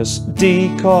 'cause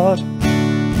D chord,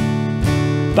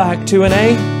 back to an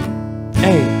A,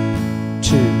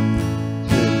 2,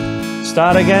 3.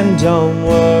 Start again, don't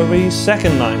worry,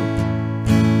 second line.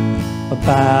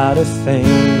 About a thing,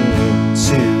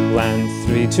 2 and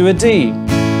 3 to a D,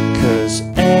 'cause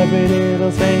every little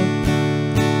thing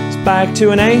is back to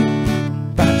an A,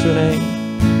 back to an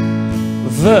A.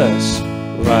 Verse,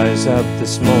 rise up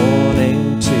this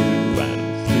morning, 2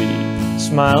 and 3.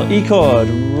 Smile, E chord,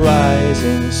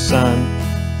 rising sun,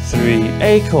 3,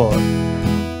 A chord,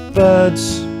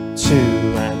 birds, 2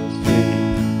 and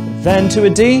 3. Then to a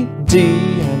D, D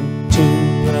and 2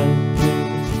 and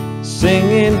 3.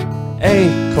 Singing A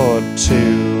chord,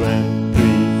 2 and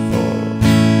 3,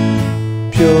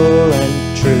 4. Pure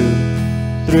and true,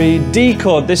 3, D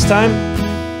chord this time.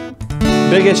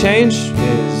 Bigger change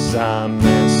is our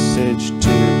message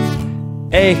to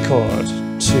A chord,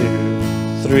 2,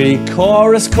 3,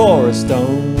 chorus, chorus,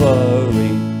 don't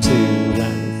worry, 2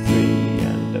 and 3,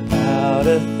 and about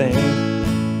a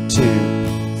thing, 2,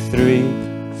 3,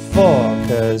 4,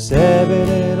 'cause every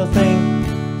little thing,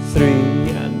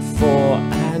 3 and 4,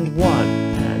 and 1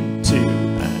 and 2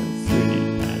 and 3,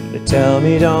 and they tell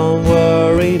me don't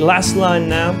worry, last line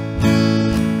now,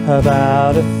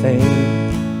 about a thing,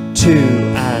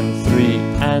 2 and 3,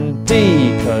 and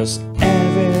D, 'cause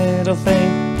every little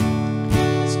thing,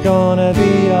 gonna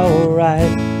be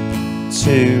alright,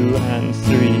 2 and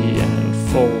 3 and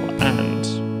 4 and.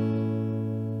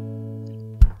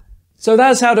 So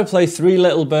that's how to play Three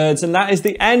Little Birds, and that is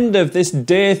the end of this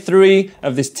day 3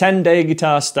 of this 10-day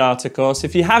guitar starter course.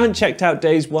 If you haven't checked out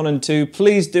days 1 and 2,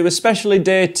 please do, especially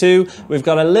day 2. We've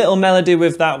got a little melody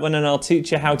with that one, and I'll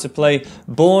teach you how to play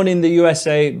Born in the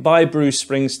USA by Bruce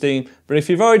Springsteen. But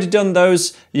if you've already done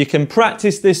those, you can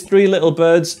practice this Three Little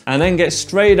Birds and then get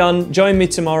straight on. Join me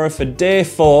tomorrow for day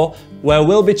 4, where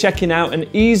we'll be checking out an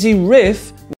easy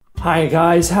riff. Hi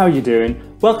guys, how you doing?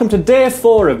 Welcome to day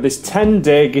 4 of this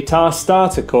 10-day guitar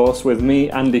starter course with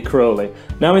me, Andy Crowley.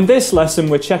 Now in this lesson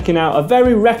we're checking out a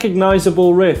very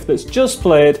recognisable riff that's just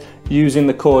played using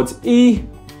the chords E,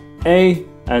 A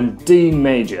and D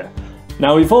major.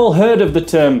 Now we've all heard of the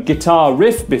term guitar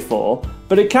riff before,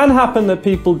 but it can happen that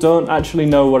people don't actually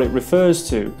know what it refers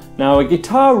to. Now a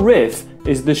guitar riff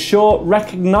is the short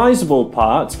recognisable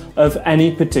part of any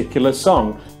particular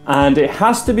song, and it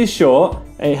has to be short,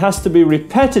 it has to be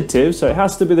repetitive, so it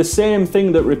has to be the same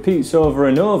thing that repeats over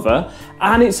and over,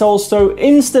 and it's also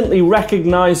instantly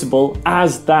recognisable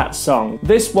as that song.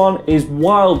 This one is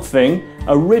Wild Thing,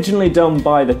 originally done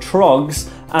by the Trogs,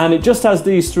 and it just has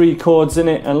these 3 chords in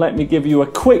it, and let me give you a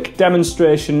quick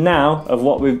demonstration now of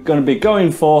what we're going to be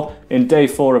going for in day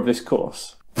 4 of this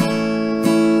course.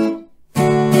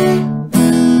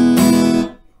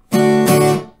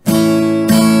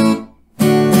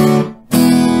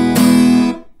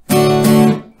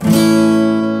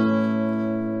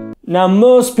 Now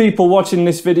most people watching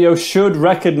this video should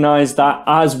recognise that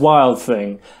as Wild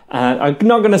Thing. And I'm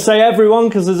not going to say everyone,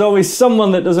 because there's always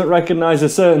someone that doesn't recognise a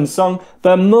certain song,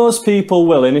 but most people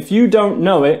will, and if you don't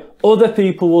know it, other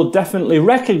people will definitely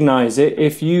recognise it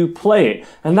if you play it.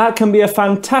 And that can be a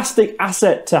fantastic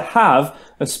asset to have,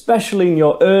 especially in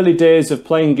your early days of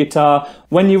playing guitar,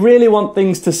 when you really want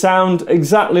things to sound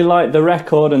exactly like the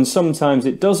record, and sometimes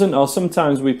it doesn't, or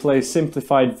sometimes we play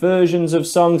simplified versions of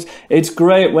songs. It's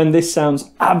great when this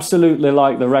sounds absolutely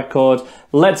like the record.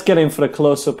 Let's get in for a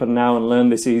close-up now and learn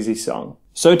this easy song.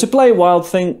 So to play Wild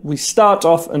Thing, we start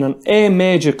off in an A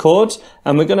major chord,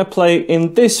 and we're going to play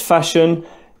in this fashion,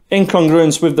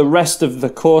 incongruence with the rest of the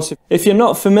course. If you're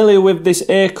not familiar with this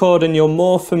A chord and you're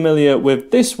more familiar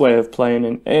with this way of playing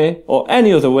an A or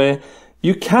any other way,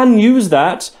 you can use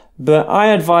that, but I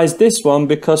advise this one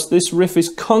because this riff is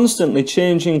constantly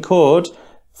changing chord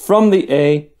from the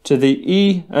A to the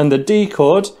E and the D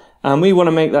chord, and we want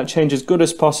to make that change as good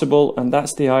as possible, and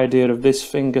that's the idea of this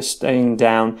finger staying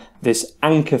down, this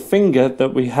anchor finger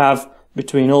that we have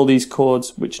between all these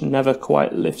chords, which never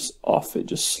quite lifts off, it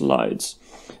just slides.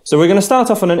 So we're going to start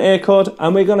off on an A chord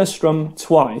and we're going to strum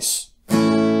twice.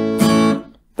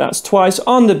 That's twice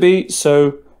on the beat,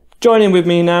 so join in with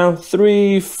me now.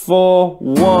 3, 4,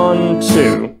 1,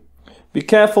 2. Be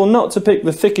careful not to pick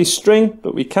the thickest string,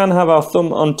 but we can have our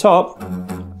thumb on top,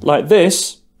 like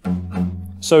this.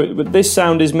 So this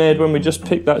sound is made when we just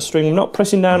pick that string. We're not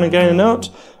pressing down and getting a note,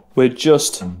 we're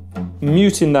just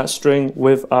muting that string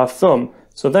with our thumb.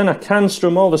 So then I can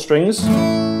strum all the strings,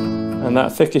 and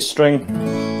that thickest string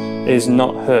is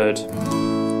not heard.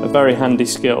 A very handy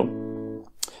skill.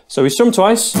 So we strum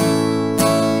twice,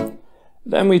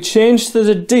 then we change to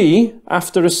the D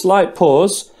after a slight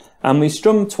pause, and we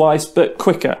strum twice but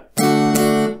quicker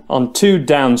on 2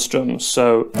 down strums.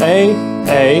 So A,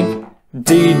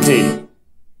 D, D.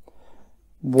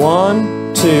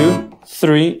 1, 2,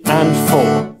 3 and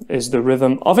 4 is the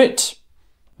rhythm of it.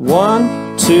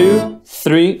 1, 2,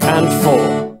 3 and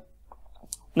 4.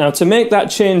 Now to make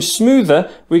that change smoother,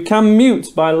 we can mute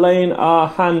by laying our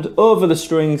hand over the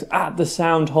strings at the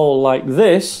sound hole like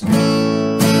this.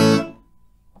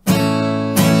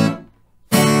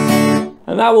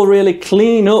 And that will really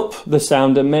clean up the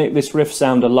sound and make this riff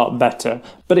sound a lot better.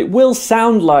 But it will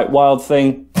sound like Wild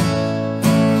Thing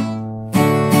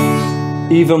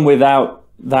even without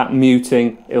that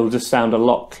muting. It'll just sound a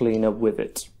lot cleaner with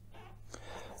it.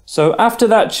 So after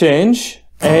that change,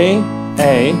 A,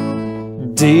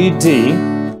 D, D,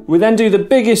 we then do the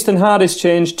biggest and hardest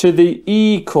change to the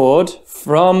E chord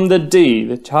from the D,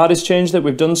 the hardest change that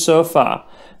we've done so far.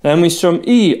 Then we strum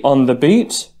E on the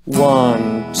beat,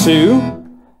 1, 2,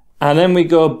 and then we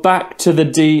go back to the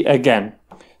D again.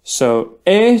 So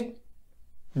A,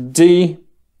 D,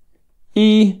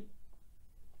 E,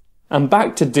 and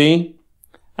back to D,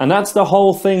 and that's the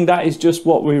whole thing. That is just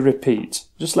what we repeat.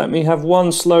 Just let me have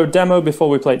one slow demo before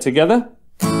we play it together.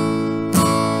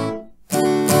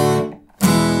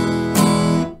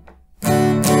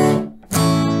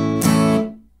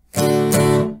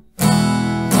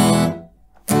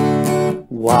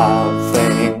 Wild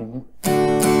thing,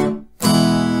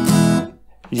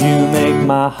 you make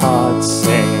my heart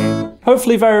sing.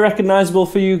 Hopefully very recognizable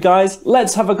for you guys.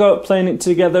 Let's have a go at playing it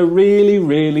together really,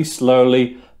 really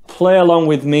slowly. Play along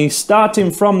with me,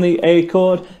 starting from the A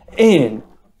chord. In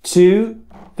 2,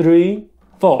 3,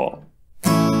 4.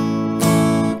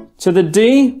 To the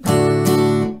D,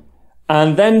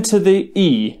 and then to the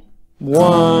E.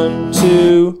 1,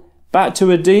 2, back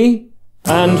to a D,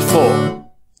 and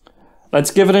 4. Let's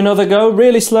give it another go,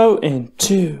 really slow. In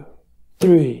 2,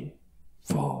 3,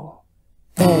 4.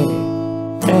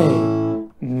 A,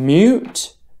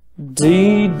 mute,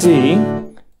 D, D,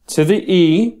 to the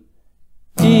E,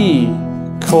 E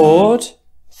chord,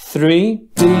 3,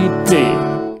 D, D.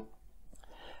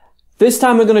 This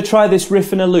time we're going to try this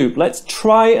riff in a loop. Let's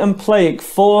try and play it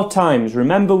 4 times.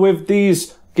 Remember, with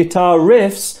these guitar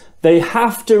riffs, they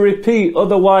have to repeat,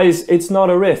 otherwise it's not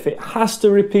a riff. It has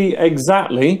to repeat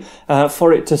exactly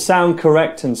for it to sound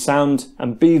correct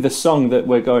and be the song that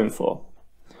we're going for.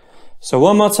 So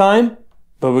one more time,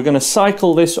 but we're going to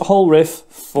cycle this whole riff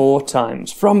 4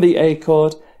 times. From the A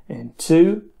chord, in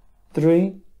 2,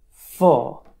 3,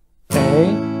 4.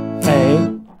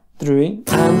 A, 3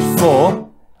 and 4.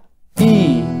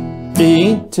 E,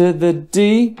 E to the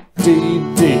D, D,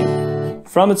 D.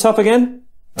 From the top again.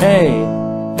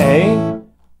 A,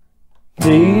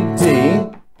 D, D,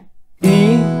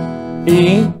 E,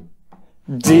 E,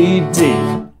 D, D.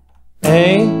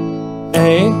 A,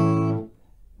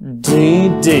 D,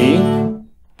 D,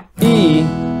 E,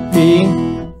 E,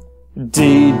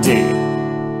 D, D.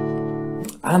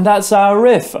 And that's our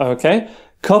riff, okay?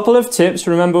 Couple of tips.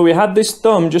 Remember, we had this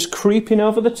thumb just creeping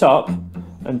over the top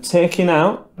and taking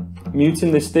out,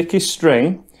 muting this thickest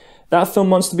string. That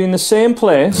thumb wants to be in the same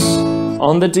place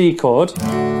on the D chord,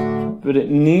 but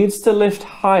it needs to lift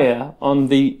higher on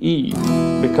the E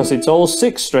because it's all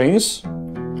 6 strings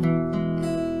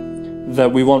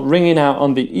that we want ringing out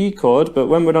on the E chord, but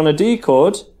when we're on a D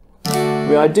chord,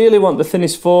 we ideally want the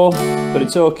thinnest 4, but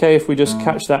it's okay if we just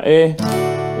catch that A.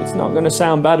 It's not going to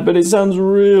sound bad, but it sounds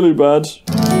really bad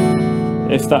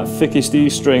if that thickest E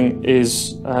string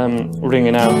is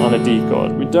ringing out on a D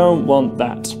chord. We don't want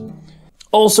that.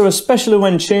 Also, especially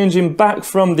when changing back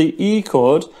from the E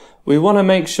chord, we want to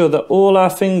make sure that all our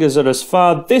fingers are as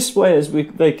far this way as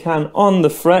they can on the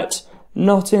fret,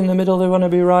 not in the middle, they want to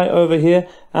be right over here,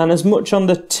 and as much on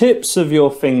the tips of your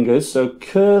fingers, so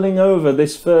curling over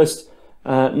this first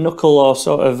knuckle or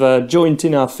sort of joint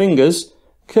in our fingers,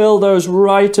 curl those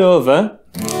right over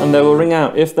and they will ring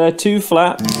out. If they're too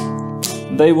flat,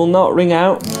 they will not ring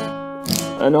out,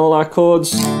 and all our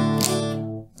chords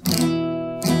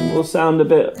will sound a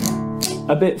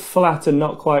bit flat and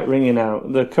not quite ringing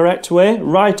out. The correct way,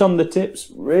 right on the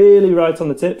tips, really right on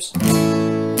the tips.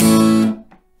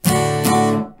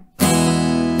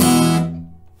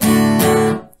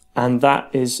 And that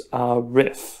is our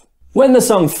riff. When the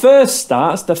song first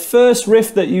starts, the first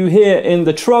riff that you hear in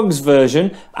the Troggs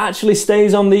version actually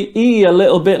stays on the E a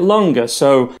little bit longer.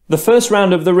 So the first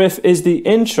round of the riff is the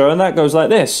intro, and that goes like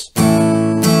this.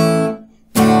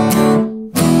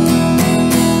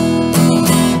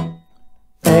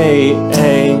 A,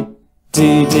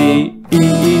 D, D, E, E,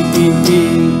 E, E, E,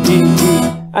 E.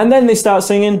 And then they start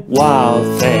singing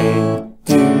Wild Thing,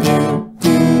 do, do, do,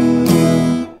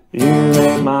 you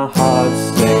make my heart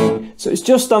sing. So it's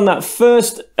just on that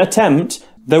first attempt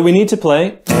that we need to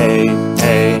play A,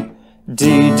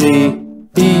 D, D,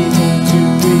 E, 2, 3.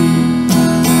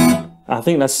 I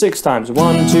think that's 6 times.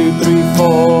 1, 2, 3,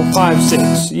 4, 5,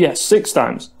 6. Yes, 6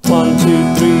 times. 1,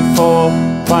 2, 3, 4,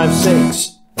 5,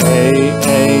 6. A,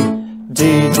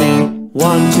 D, D,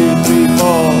 1, 2, 3,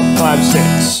 4, 5,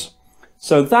 6.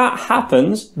 So that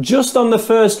happens just on the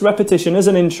first repetition as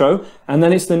an intro, and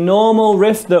then it's the normal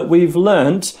riff that we've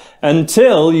learnt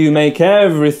until you make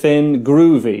everything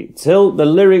groovy. Till the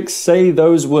lyrics say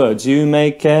those words, you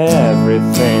make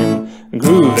everything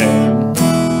groovy.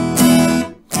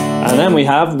 And then we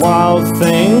have Wild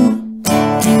Thing.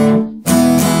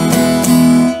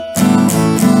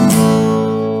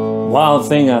 Wild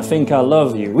Thing, I think I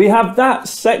love you. We have that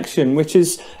section, which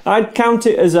is, I'd count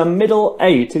it as a middle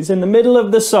 8. It's in the middle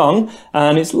of the song,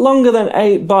 and it's longer than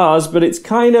 8 bars, but it's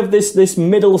kind of this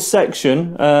middle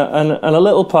section, and a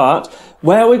little part,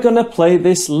 where we're going to play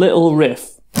this little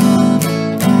riff.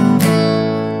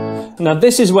 Now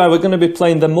this is where we're going to be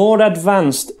playing the more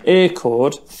advanced A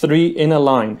chord 3 in a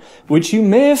line, which you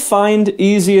may find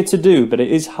easier to do, but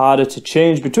it is harder to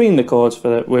change between the chords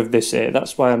with this A.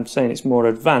 That's why I'm saying it's more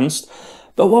advanced.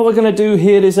 But what we're going to do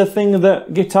here is a thing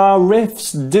that guitar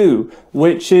riffs do,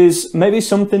 which is maybe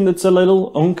something that's a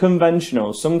little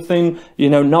unconventional, something,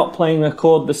 you know, not playing a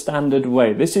chord the standard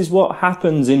way. This is what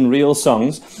happens in real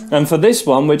songs, and for this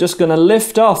one we're just going to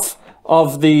lift off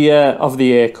of the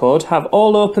A chord, have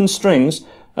all open strings,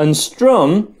 and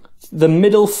strum the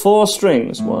middle 4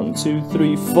 strings. 1, 2,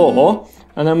 3, 4,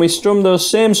 and then we strum those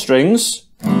same strings,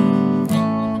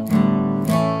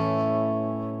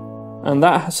 and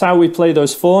that's how we play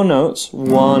those 4 notes.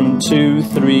 1, 2,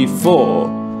 3,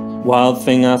 4. Wild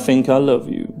Thing, I think I love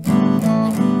you,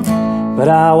 but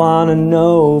I wanna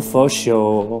know for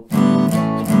sure.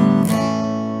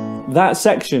 That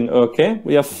section, okay,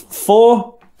 we have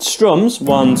 4 strums,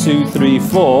 1, 2, 3,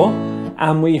 4,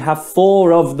 and we have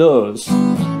 4 of those.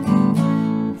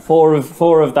 4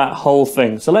 of that whole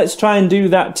thing. So let's try and do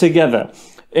that together.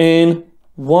 In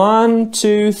 1,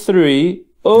 2, 3,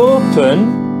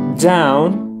 open,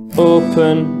 down,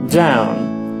 open,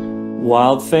 down.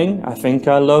 Wild Thing, I think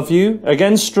I love you.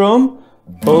 Again, strum,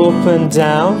 open,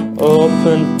 down,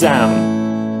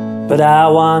 but I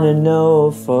wanna know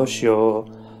for sure.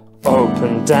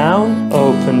 Open, down,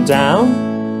 open, down.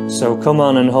 So come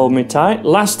on and hold me tight.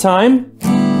 Last time.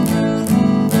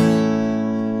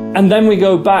 And then we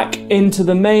go back into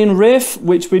the main riff,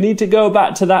 which we need to go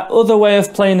back to that other way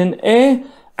of playing an A.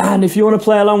 And if you want to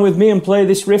play along with me and play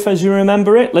this riff as you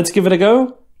remember it, let's give it a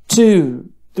go. 2,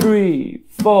 3,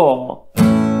 4.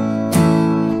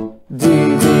 D,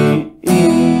 D, E,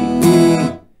 E,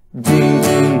 D,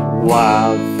 D,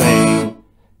 Wild Thing.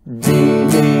 D,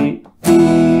 D, E,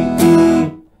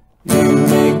 E, you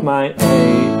make my A,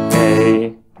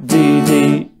 D, D,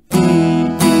 E, E.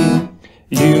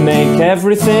 You make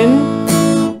everything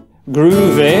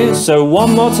groovy. So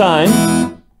one more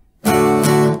time.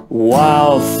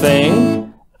 Wild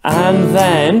Thing. And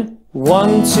then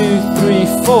 1, 2, 3,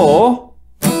 4.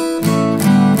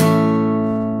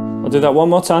 I'll do that one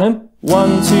more time.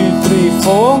 1, 2, 3,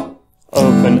 4.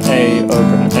 Open A,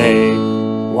 open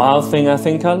A. Wild Thing, I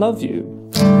think I love you,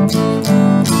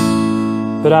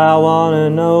 but I wanna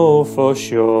know for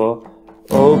sure.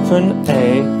 Open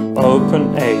A,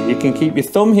 open A. You can keep your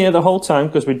thumb here the whole time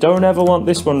because we don't ever want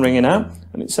this one ringing out,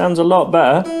 and it sounds a lot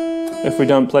better if we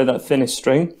don't play that thinnest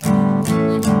string.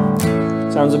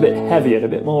 Sounds a bit heavier, a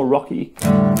bit more rocky.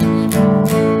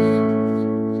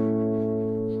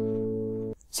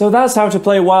 So that's how to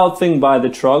play Wild Thing by the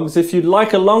Troggs. If you'd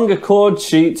like a longer chord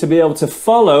sheet to be able to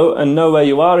follow and know where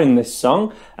you are in this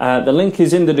song, the link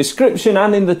is in the description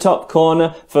and in the top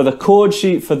corner for the chord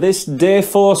sheet for this day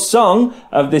 4 song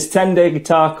of this 10-day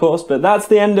guitar course. But that's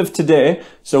the end of today.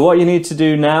 So what you need to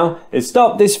do now is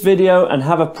stop this video and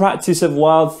have a practice of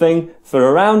Wild Thing for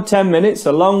around 10 minutes,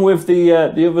 along with the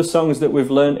other songs that we've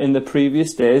learned in the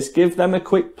previous days. Give them a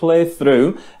quick play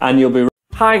through and you'll be...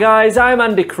 Hi guys, I'm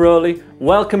Andy Crowley.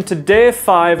 Welcome to day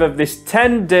 5 of this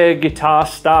 10-day guitar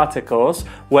starter course,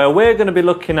 where we're going to be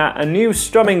looking at a new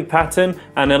strumming pattern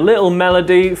and a little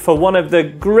melody for one of the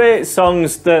great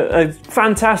songs that are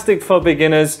fantastic for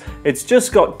beginners. It's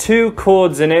just got 2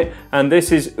 chords in it, and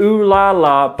this is Ooh La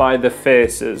La by The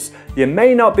Faces. You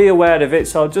may not be aware of it,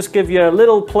 so I'll just give you a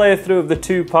little playthrough of the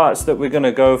 2 parts that we're going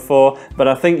to go for, but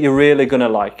I think you're really going to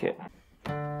like it.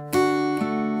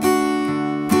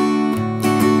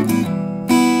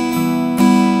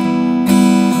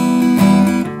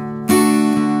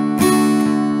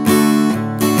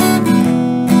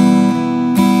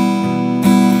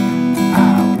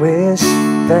 Wish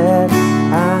that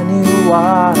I knew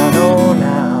what I know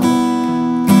now.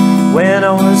 When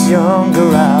I was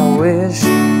younger, I wish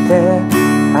that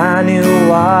I knew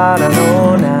what I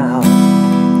know now.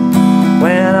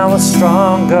 When I was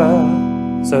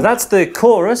stronger. So that's the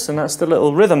chorus, and that's the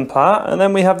little rhythm part, and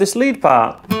then we have this lead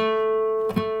part.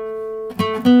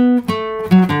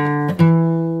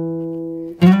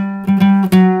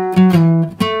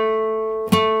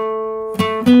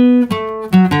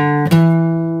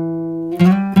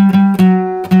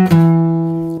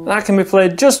 That can be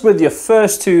played just with your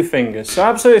first 2 fingers, so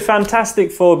absolutely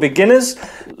fantastic for beginners.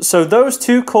 So those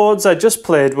 2 chords I just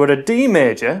played were a D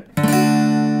major,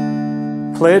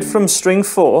 played from string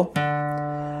 4,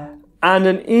 and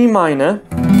an E minor,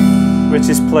 which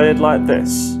is played like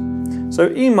this. So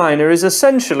E minor is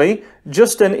essentially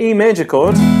just an E major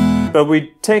chord, but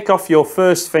we take off your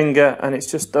first finger and it's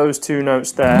just those 2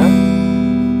 notes there.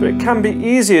 But it can be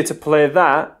easier to play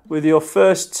that with your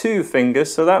first 2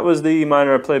 fingers. So that was the E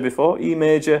minor I played before, E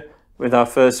major with our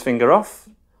first finger off.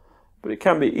 But it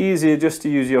can be easier just to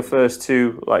use your first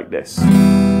 2 like this.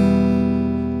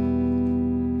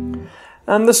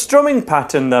 And the strumming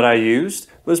pattern that I used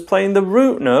was playing the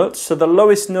root note, so the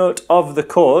lowest note of the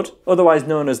chord, otherwise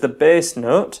known as the bass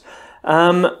note,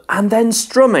 and then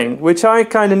strumming, which I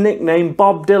kind of nicknamed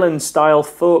Bob Dylan style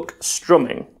folk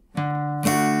strumming.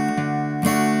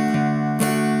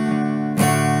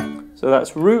 So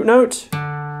that's root note,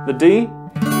 the D,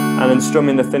 and then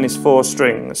strumming the thinnest 4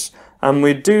 strings. And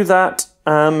we do that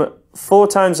 4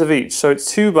 times of each. So it's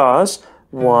 2 bars.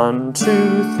 1,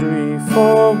 2, 3,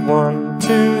 4, 1,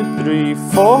 2, 3,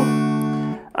 4.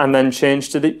 And then change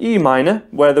to the E minor,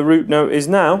 where the root note is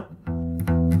now,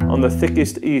 on the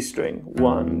thickest E string.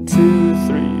 1, 2,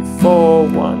 3, 4,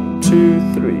 1,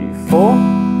 2, 3, 4.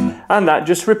 And that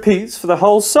just repeats for the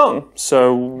whole song.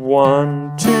 So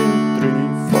 1, 2, 3,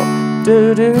 4.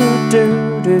 Do do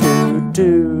do do do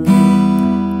do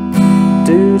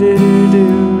do do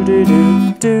do do do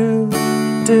do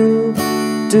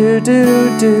do do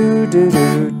do do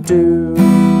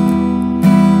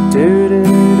do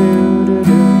do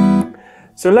do.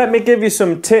 So let me give you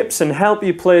some tips and help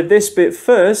you play this bit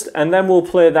first, and then we'll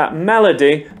play that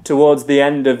melody towards the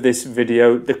end of this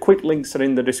video. The quick links are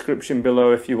in the description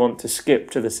below if you want to skip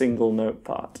to the single note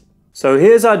part. So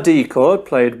here's our D chord,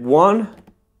 played 1,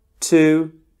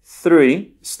 2,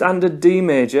 3, standard D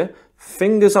major,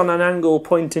 fingers on an angle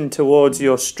pointing towards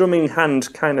your strumming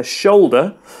hand kind of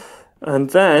shoulder, and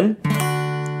then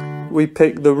we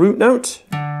pick the root note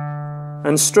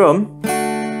and strum,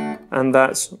 and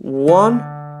that's 1,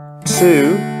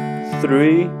 2,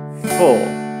 3,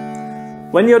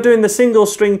 4. When you're doing the single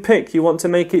string pick, you want to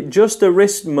make it just a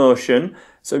wrist motion,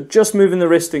 so just moving the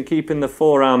wrist and keeping the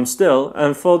forearm still,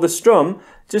 and for the strum,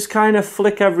 just kind of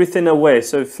flick everything away.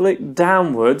 So flick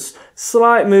downwards,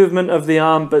 slight movement of the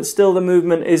arm, but still the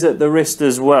movement is at the wrist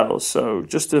as well. So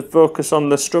just to focus on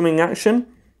the strumming action,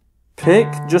 pick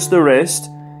just the wrist,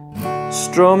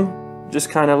 strum, just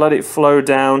kind of let it flow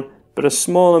down, but a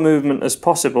smaller movement as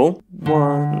possible.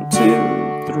 1, 2,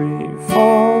 3,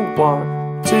 4,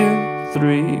 1, 2,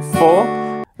 3,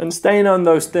 4. And staying on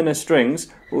those thinner strings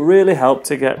will really help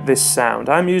to get this sound.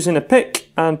 I'm using a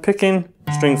pick and picking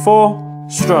string 4,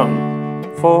 strum,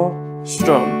 4,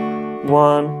 strum,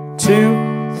 1,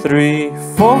 2, 3,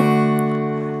 4.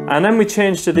 And then we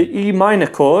change to the E minor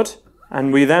chord,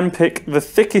 and we then pick the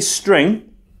thickest string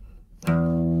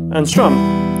and strum.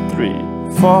 3,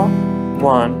 4,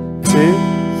 1, 2,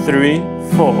 3,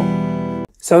 4.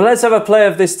 So let's have a play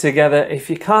of this together. If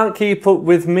you can't keep up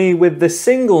with me with the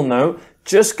single note,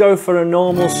 just go for a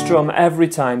normal strum every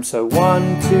time. So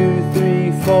 1, 2,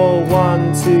 3, 4,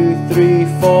 1, 2, 3,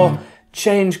 4.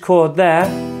 Change chord there.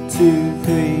 2,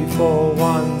 3, 4,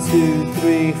 1, 2,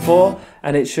 3, 4.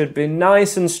 And it should be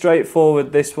nice and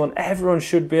straightforward, this one. Everyone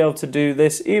should be able to do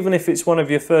this, even if it's one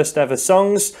of your first ever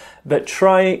songs. But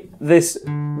try this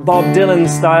Bob Dylan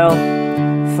style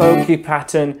folky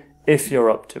pattern if you're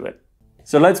up to it.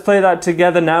 So let's play that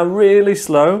together now, really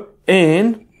slow.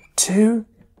 In 2,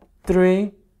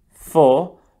 3,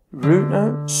 4, root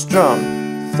note, strum,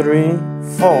 3,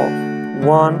 4,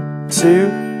 1,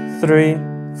 2, 3,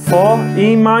 4,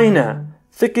 E minor,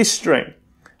 thickest string,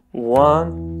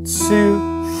 1,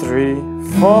 2, 3,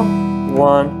 4,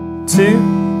 1,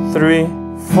 2, 3,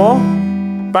 4,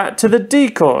 back to the D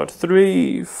chord,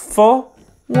 3, 4,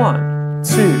 1,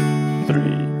 2,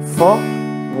 3, 4,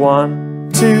 1,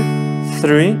 2,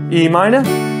 3, E minor,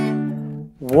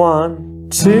 1,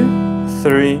 2,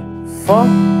 3, 4,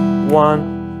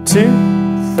 1,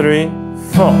 2, 3,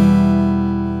 4.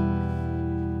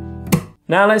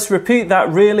 Now let's repeat that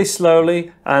really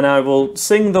slowly, and I will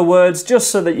sing the words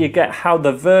just so that you get how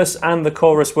the verse and the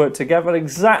chorus work together,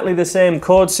 exactly the same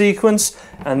chord sequence,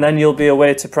 and then you'll be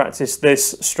away to practice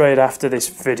this straight after this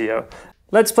video.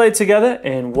 Let's play together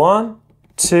in 1,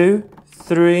 2,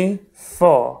 3,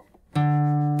 4.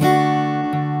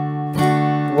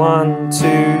 1,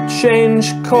 2,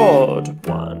 change chord.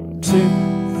 1, 2,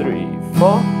 3,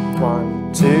 4.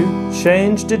 1, 2,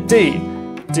 change to D.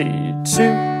 D,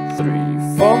 2, 3,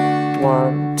 4,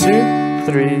 1, 2,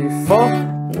 3, 4,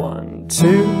 1,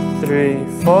 2, 3,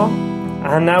 4,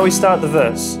 and now we start the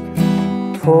verse.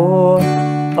 Poor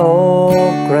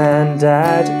old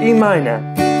granddad, E minor,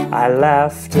 I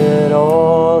laughed at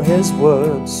all his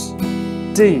words.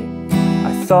 D,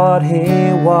 I thought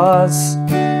he was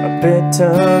a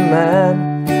bitter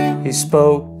man, he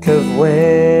spoke of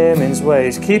women's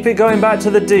ways. Keep it going back to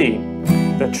the D.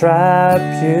 They trap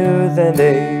you, then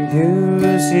they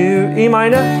use you, E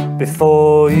minor,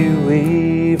 before you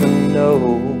even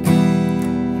know.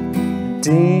 D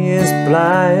is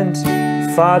blind,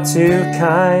 far too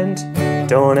kind,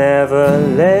 don't ever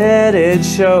let it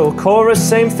show. Chorus,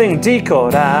 same thing, D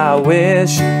chord. I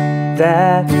wish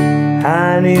that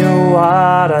I knew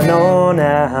what I know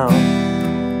now.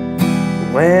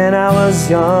 When I was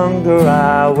younger,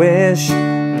 I wish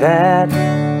that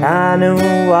I knew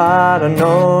what I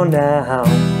know now.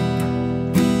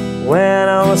 When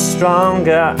I was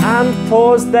stronger, and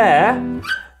pause there.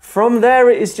 From there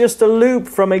it is just a loop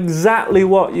from exactly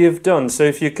what you've done. So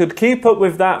if you could keep up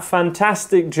with that,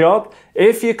 fantastic job.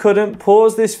 If you couldn't,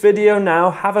 pause this video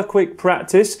now, have a quick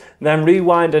practice, then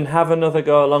rewind and have another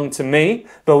go along to me.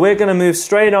 But we're going to move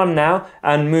straight on now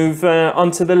and move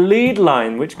onto the lead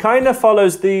line, which kind of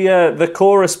follows the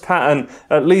chorus pattern,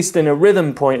 at least in a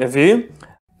rhythm point of view.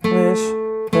 Wish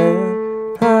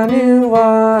that I knew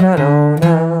what I know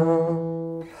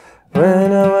now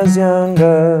when I was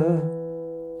younger.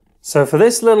 So for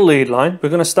this little lead line, we're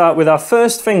going to start with our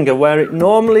first finger where it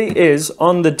normally is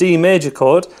on the D major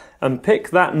chord, and pick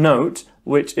that note,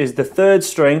 which is the 3rd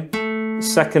string,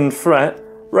 2nd fret,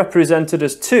 represented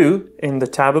as 2 in the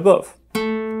tab above.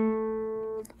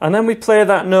 And then we play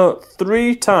that note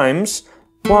 3 times,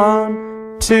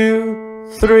 1,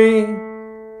 2, 3.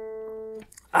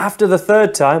 After the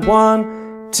 3rd time,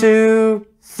 1, 2,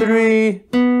 3,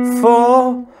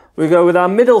 4. We go with our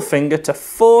middle finger to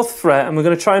 4th fret, and we're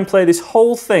going to try and play this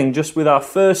whole thing just with our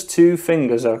first 2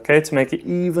 fingers, okay, to make it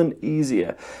even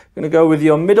easier. You're going to go with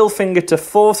your middle finger to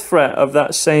 4th fret of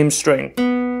that same string.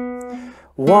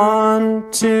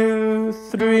 1, 2,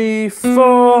 3,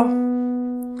 4.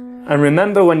 And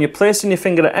remember, when you're placing your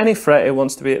finger at any fret, it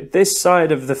wants to be at this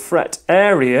side of the fret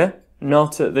area,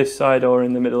 not at this side or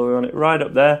in the middle. We want it right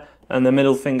up there, and the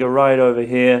middle finger right over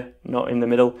here, not in the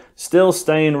middle. Still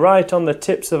staying right on the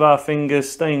tips of our fingers,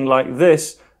 staying like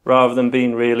this, rather than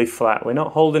being really flat. We're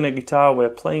not holding a guitar, we're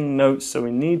playing notes, so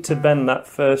we need to bend that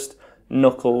first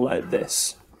knuckle like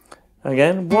this.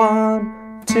 Again,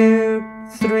 1, 2,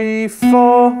 3,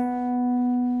 4.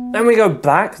 Then we go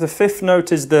back. The 5th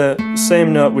note is the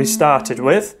same note we started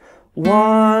with.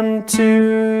 1,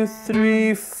 2,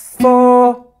 3,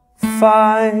 4,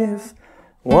 5.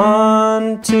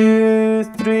 1, 2,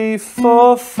 3,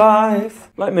 4, 5.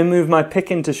 Let me move my pick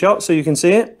into shot so you can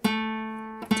see it.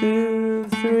 2,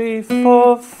 3,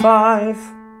 4, 5.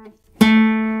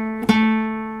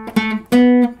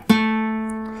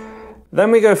 Then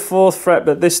we go 4th fret,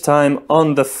 but this time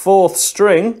on the 4th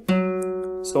string,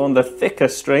 so on the thicker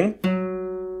string,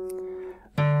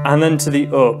 and then to the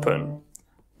open.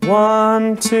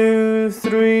 1, 2,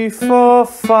 3, 4,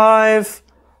 5,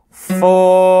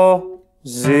 4,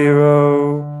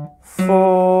 0,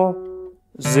 4,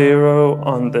 0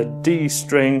 on the D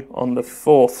string on the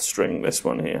 4th string, this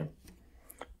one here.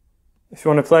 If you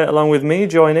want to play it along with me,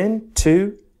 join in.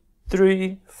 2,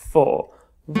 3, 4.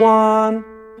 1,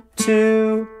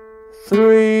 2,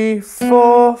 3,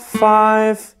 4,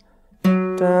 5.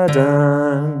 Da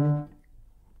da.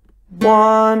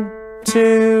 1,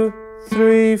 2,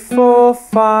 3, 4,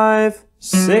 5,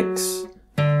 6,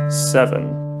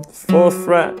 7. 4th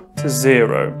fret to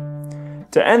 0.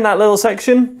 To end that little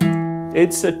section,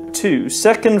 it's a 2,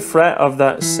 2nd fret of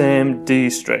that same D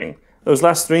string. Those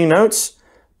last 3 notes,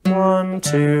 1,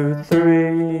 2,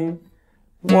 3,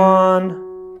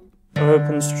 1,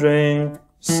 open string,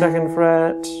 2nd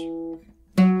fret.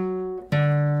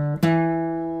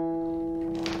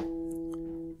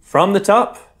 From the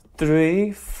top,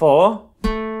 3, 4.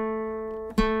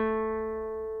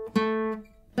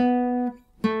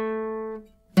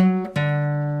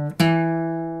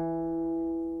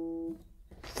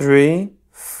 3,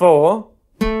 4.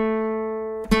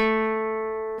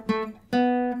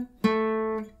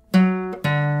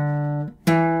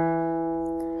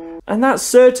 And that's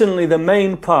certainly the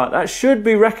main part. That should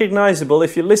be recognizable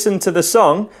if you listen to the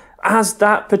song as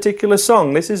that particular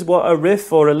song. This is what a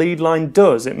riff or a lead line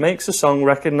does. It makes a song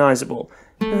recognizable.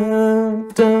 A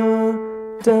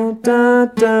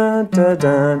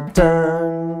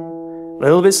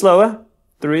little bit slower.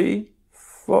 3,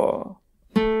 4.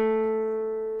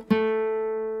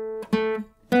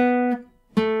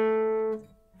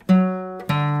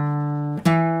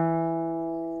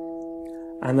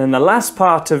 And then the last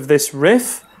part of this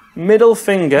riff, middle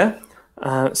finger,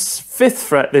 5th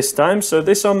fret this time. So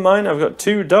this on mine, I've got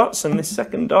 2 dots, and this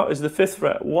 2nd dot is the 5th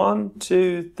fret. 1,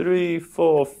 2, 3,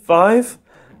 4, 5.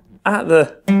 At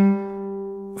the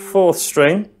 4th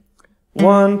string.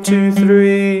 1, 2,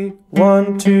 3,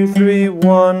 1, 2, 3,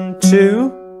 1,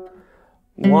 2.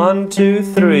 1, 2,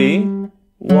 3,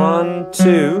 1,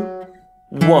 2,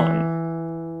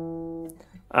 1.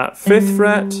 At 5th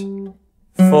fret,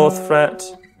 4th fret,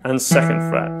 and 2nd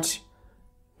fret.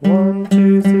 1,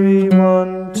 2, 3,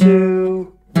 1,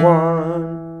 2,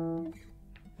 1.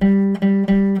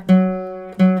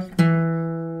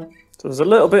 So there's a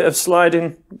little bit of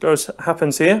sliding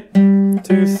happens here. 2,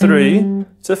 3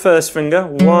 to 1st finger.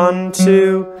 1,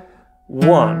 2,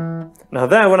 1. Now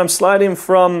there, when I'm sliding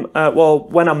from,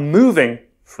 when I'm moving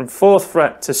from 4th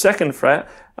fret to 2nd fret,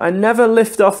 I never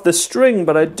lift off the string,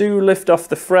 but I do lift off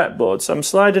the fretboard. So I'm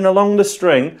sliding along the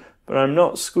string, but I'm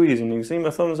not squeezing. You can see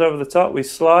my thumbs over the top. We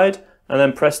slide and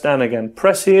then press down again.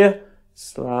 Press here,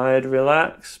 slide,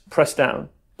 relax, press down,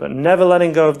 but never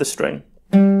letting go of the string.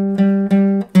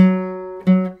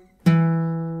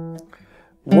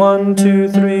 1, 2,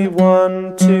 3,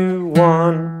 1, 2,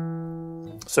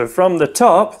 1. So from the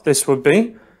top, this would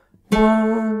be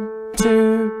 1,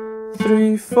 2,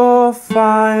 3, 4,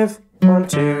 5. 1,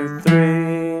 2,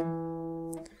 3.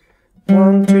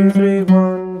 1, 2, 3,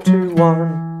 1, 2,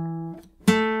 1.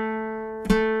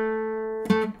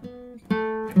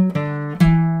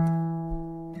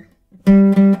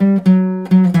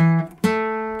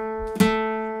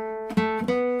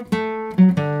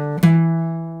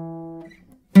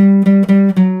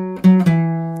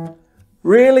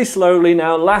 Really slowly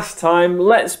now, last time,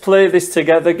 let's play this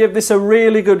together. Give this a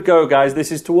really good go, guys. This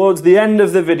is towards the end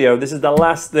of the video. This is the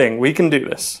last thing. We can do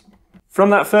this. From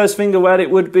that 1st finger where it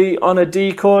would be on a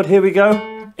D chord, here we go.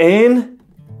 In,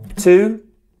 2,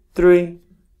 3,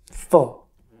 4.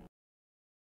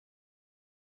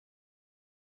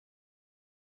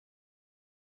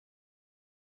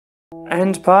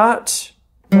 End part.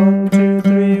 1, 2,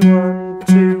 3, 1,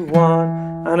 2,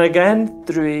 1. And again,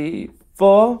 3,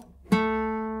 4.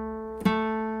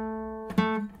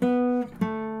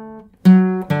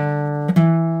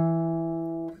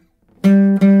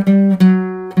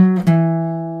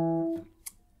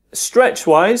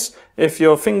 Stretch-wise, if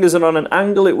your fingers are on an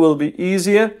angle, it will be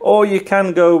easier, or you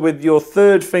can go with your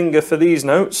 3rd finger for these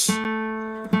notes.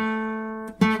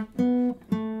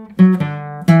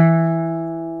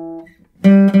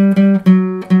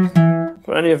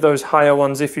 For any of those higher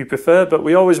ones if you prefer, but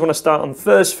we always want to start on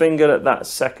 1st finger at that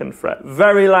 2nd fret.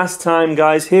 Very last time,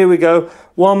 guys, here we go.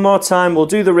 One more time, we'll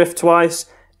do the riff twice.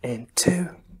 In 2,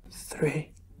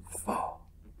 3, 4.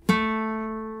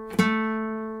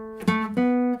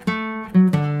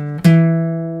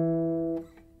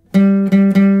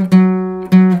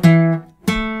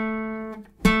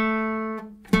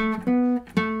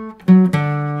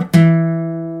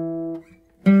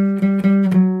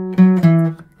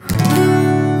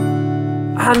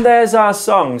 And there's our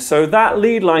song. So that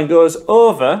lead line goes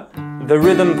over the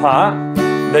rhythm part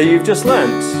that you've just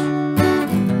learnt.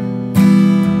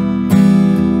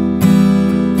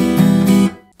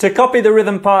 To copy the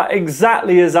rhythm part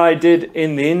exactly as I did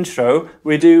in the intro,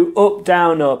 we do up,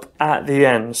 down, up at the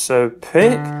end. So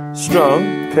pick,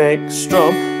 strum,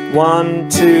 1,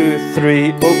 2,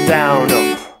 3, up, down,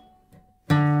 up.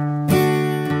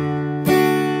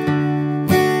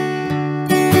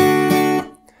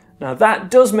 Now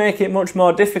that does make it much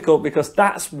more difficult because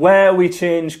that's where we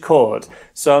change chord.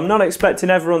 So I'm not expecting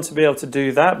everyone to be able to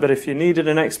do that, but if you needed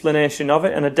an explanation of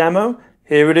it and a demo,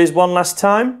 here it is one last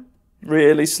time.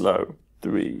 Really slow.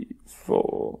 3,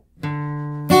 4.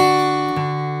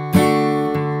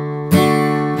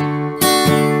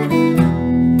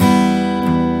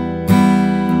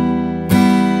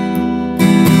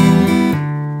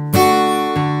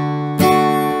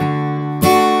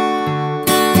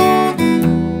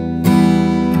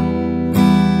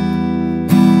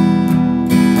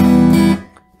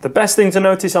 The best thing to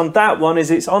notice on that one is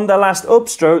it's on the last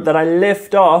upstroke that I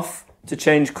lift off to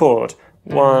change chord.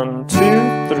 1, 2,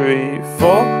 3,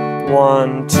 4.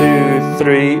 1, 2,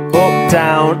 3, up,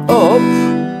 down,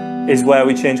 up is where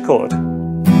we change chord.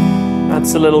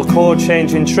 That's a little chord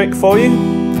changing trick for you.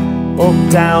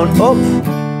 Up, down,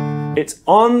 up. It's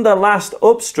on the last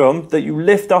up strum that you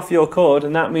lift off your chord,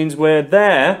 and that means we're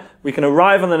there. We can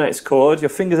arrive on the next chord. Your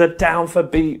fingers are down for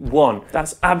beat 1.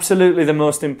 That's absolutely the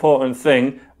most important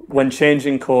thing when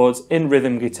changing chords in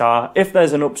rhythm guitar. If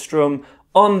there's an up strum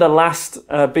on the last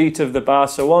beat of the bar,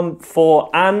 so on 4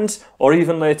 and, or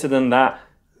even later than that,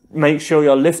 make sure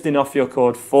you're lifting off your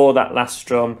chord for that last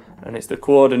strum, and it's the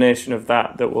coordination of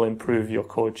that that will improve your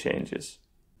chord changes.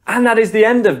 And that is the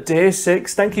end of day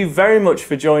 6. Thank you very much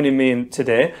for joining me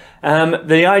today.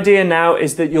 The idea now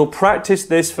is that you'll practice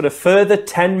this for a further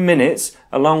 10 minutes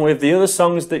along with the other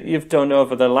songs that you've done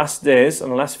over the last days and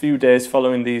the last few days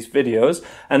following these videos,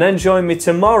 and then join me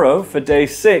tomorrow for day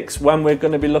 6 when we're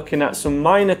going to be looking at some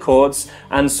minor chords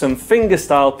and some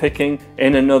fingerstyle picking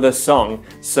in another song.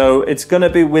 So it's going to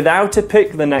be without a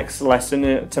pick the next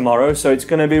lesson tomorrow, so it's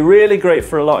going to be really great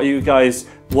for a lot of you guys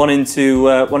wanting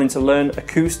to learn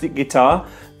acoustic guitar.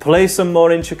 Play some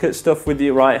more intricate stuff with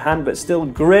your right hand, but still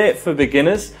great for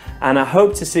beginners, and I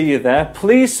hope to see you there.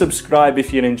 Please subscribe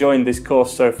if you're enjoying this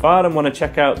course so far and want to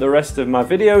check out the rest of my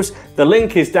videos. The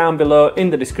link is down below in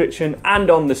the description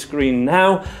and on the screen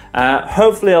now.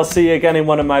 Hopefully I'll see you again in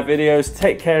one of my videos.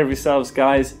 Take care of yourselves,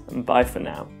 guys, and bye for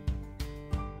now.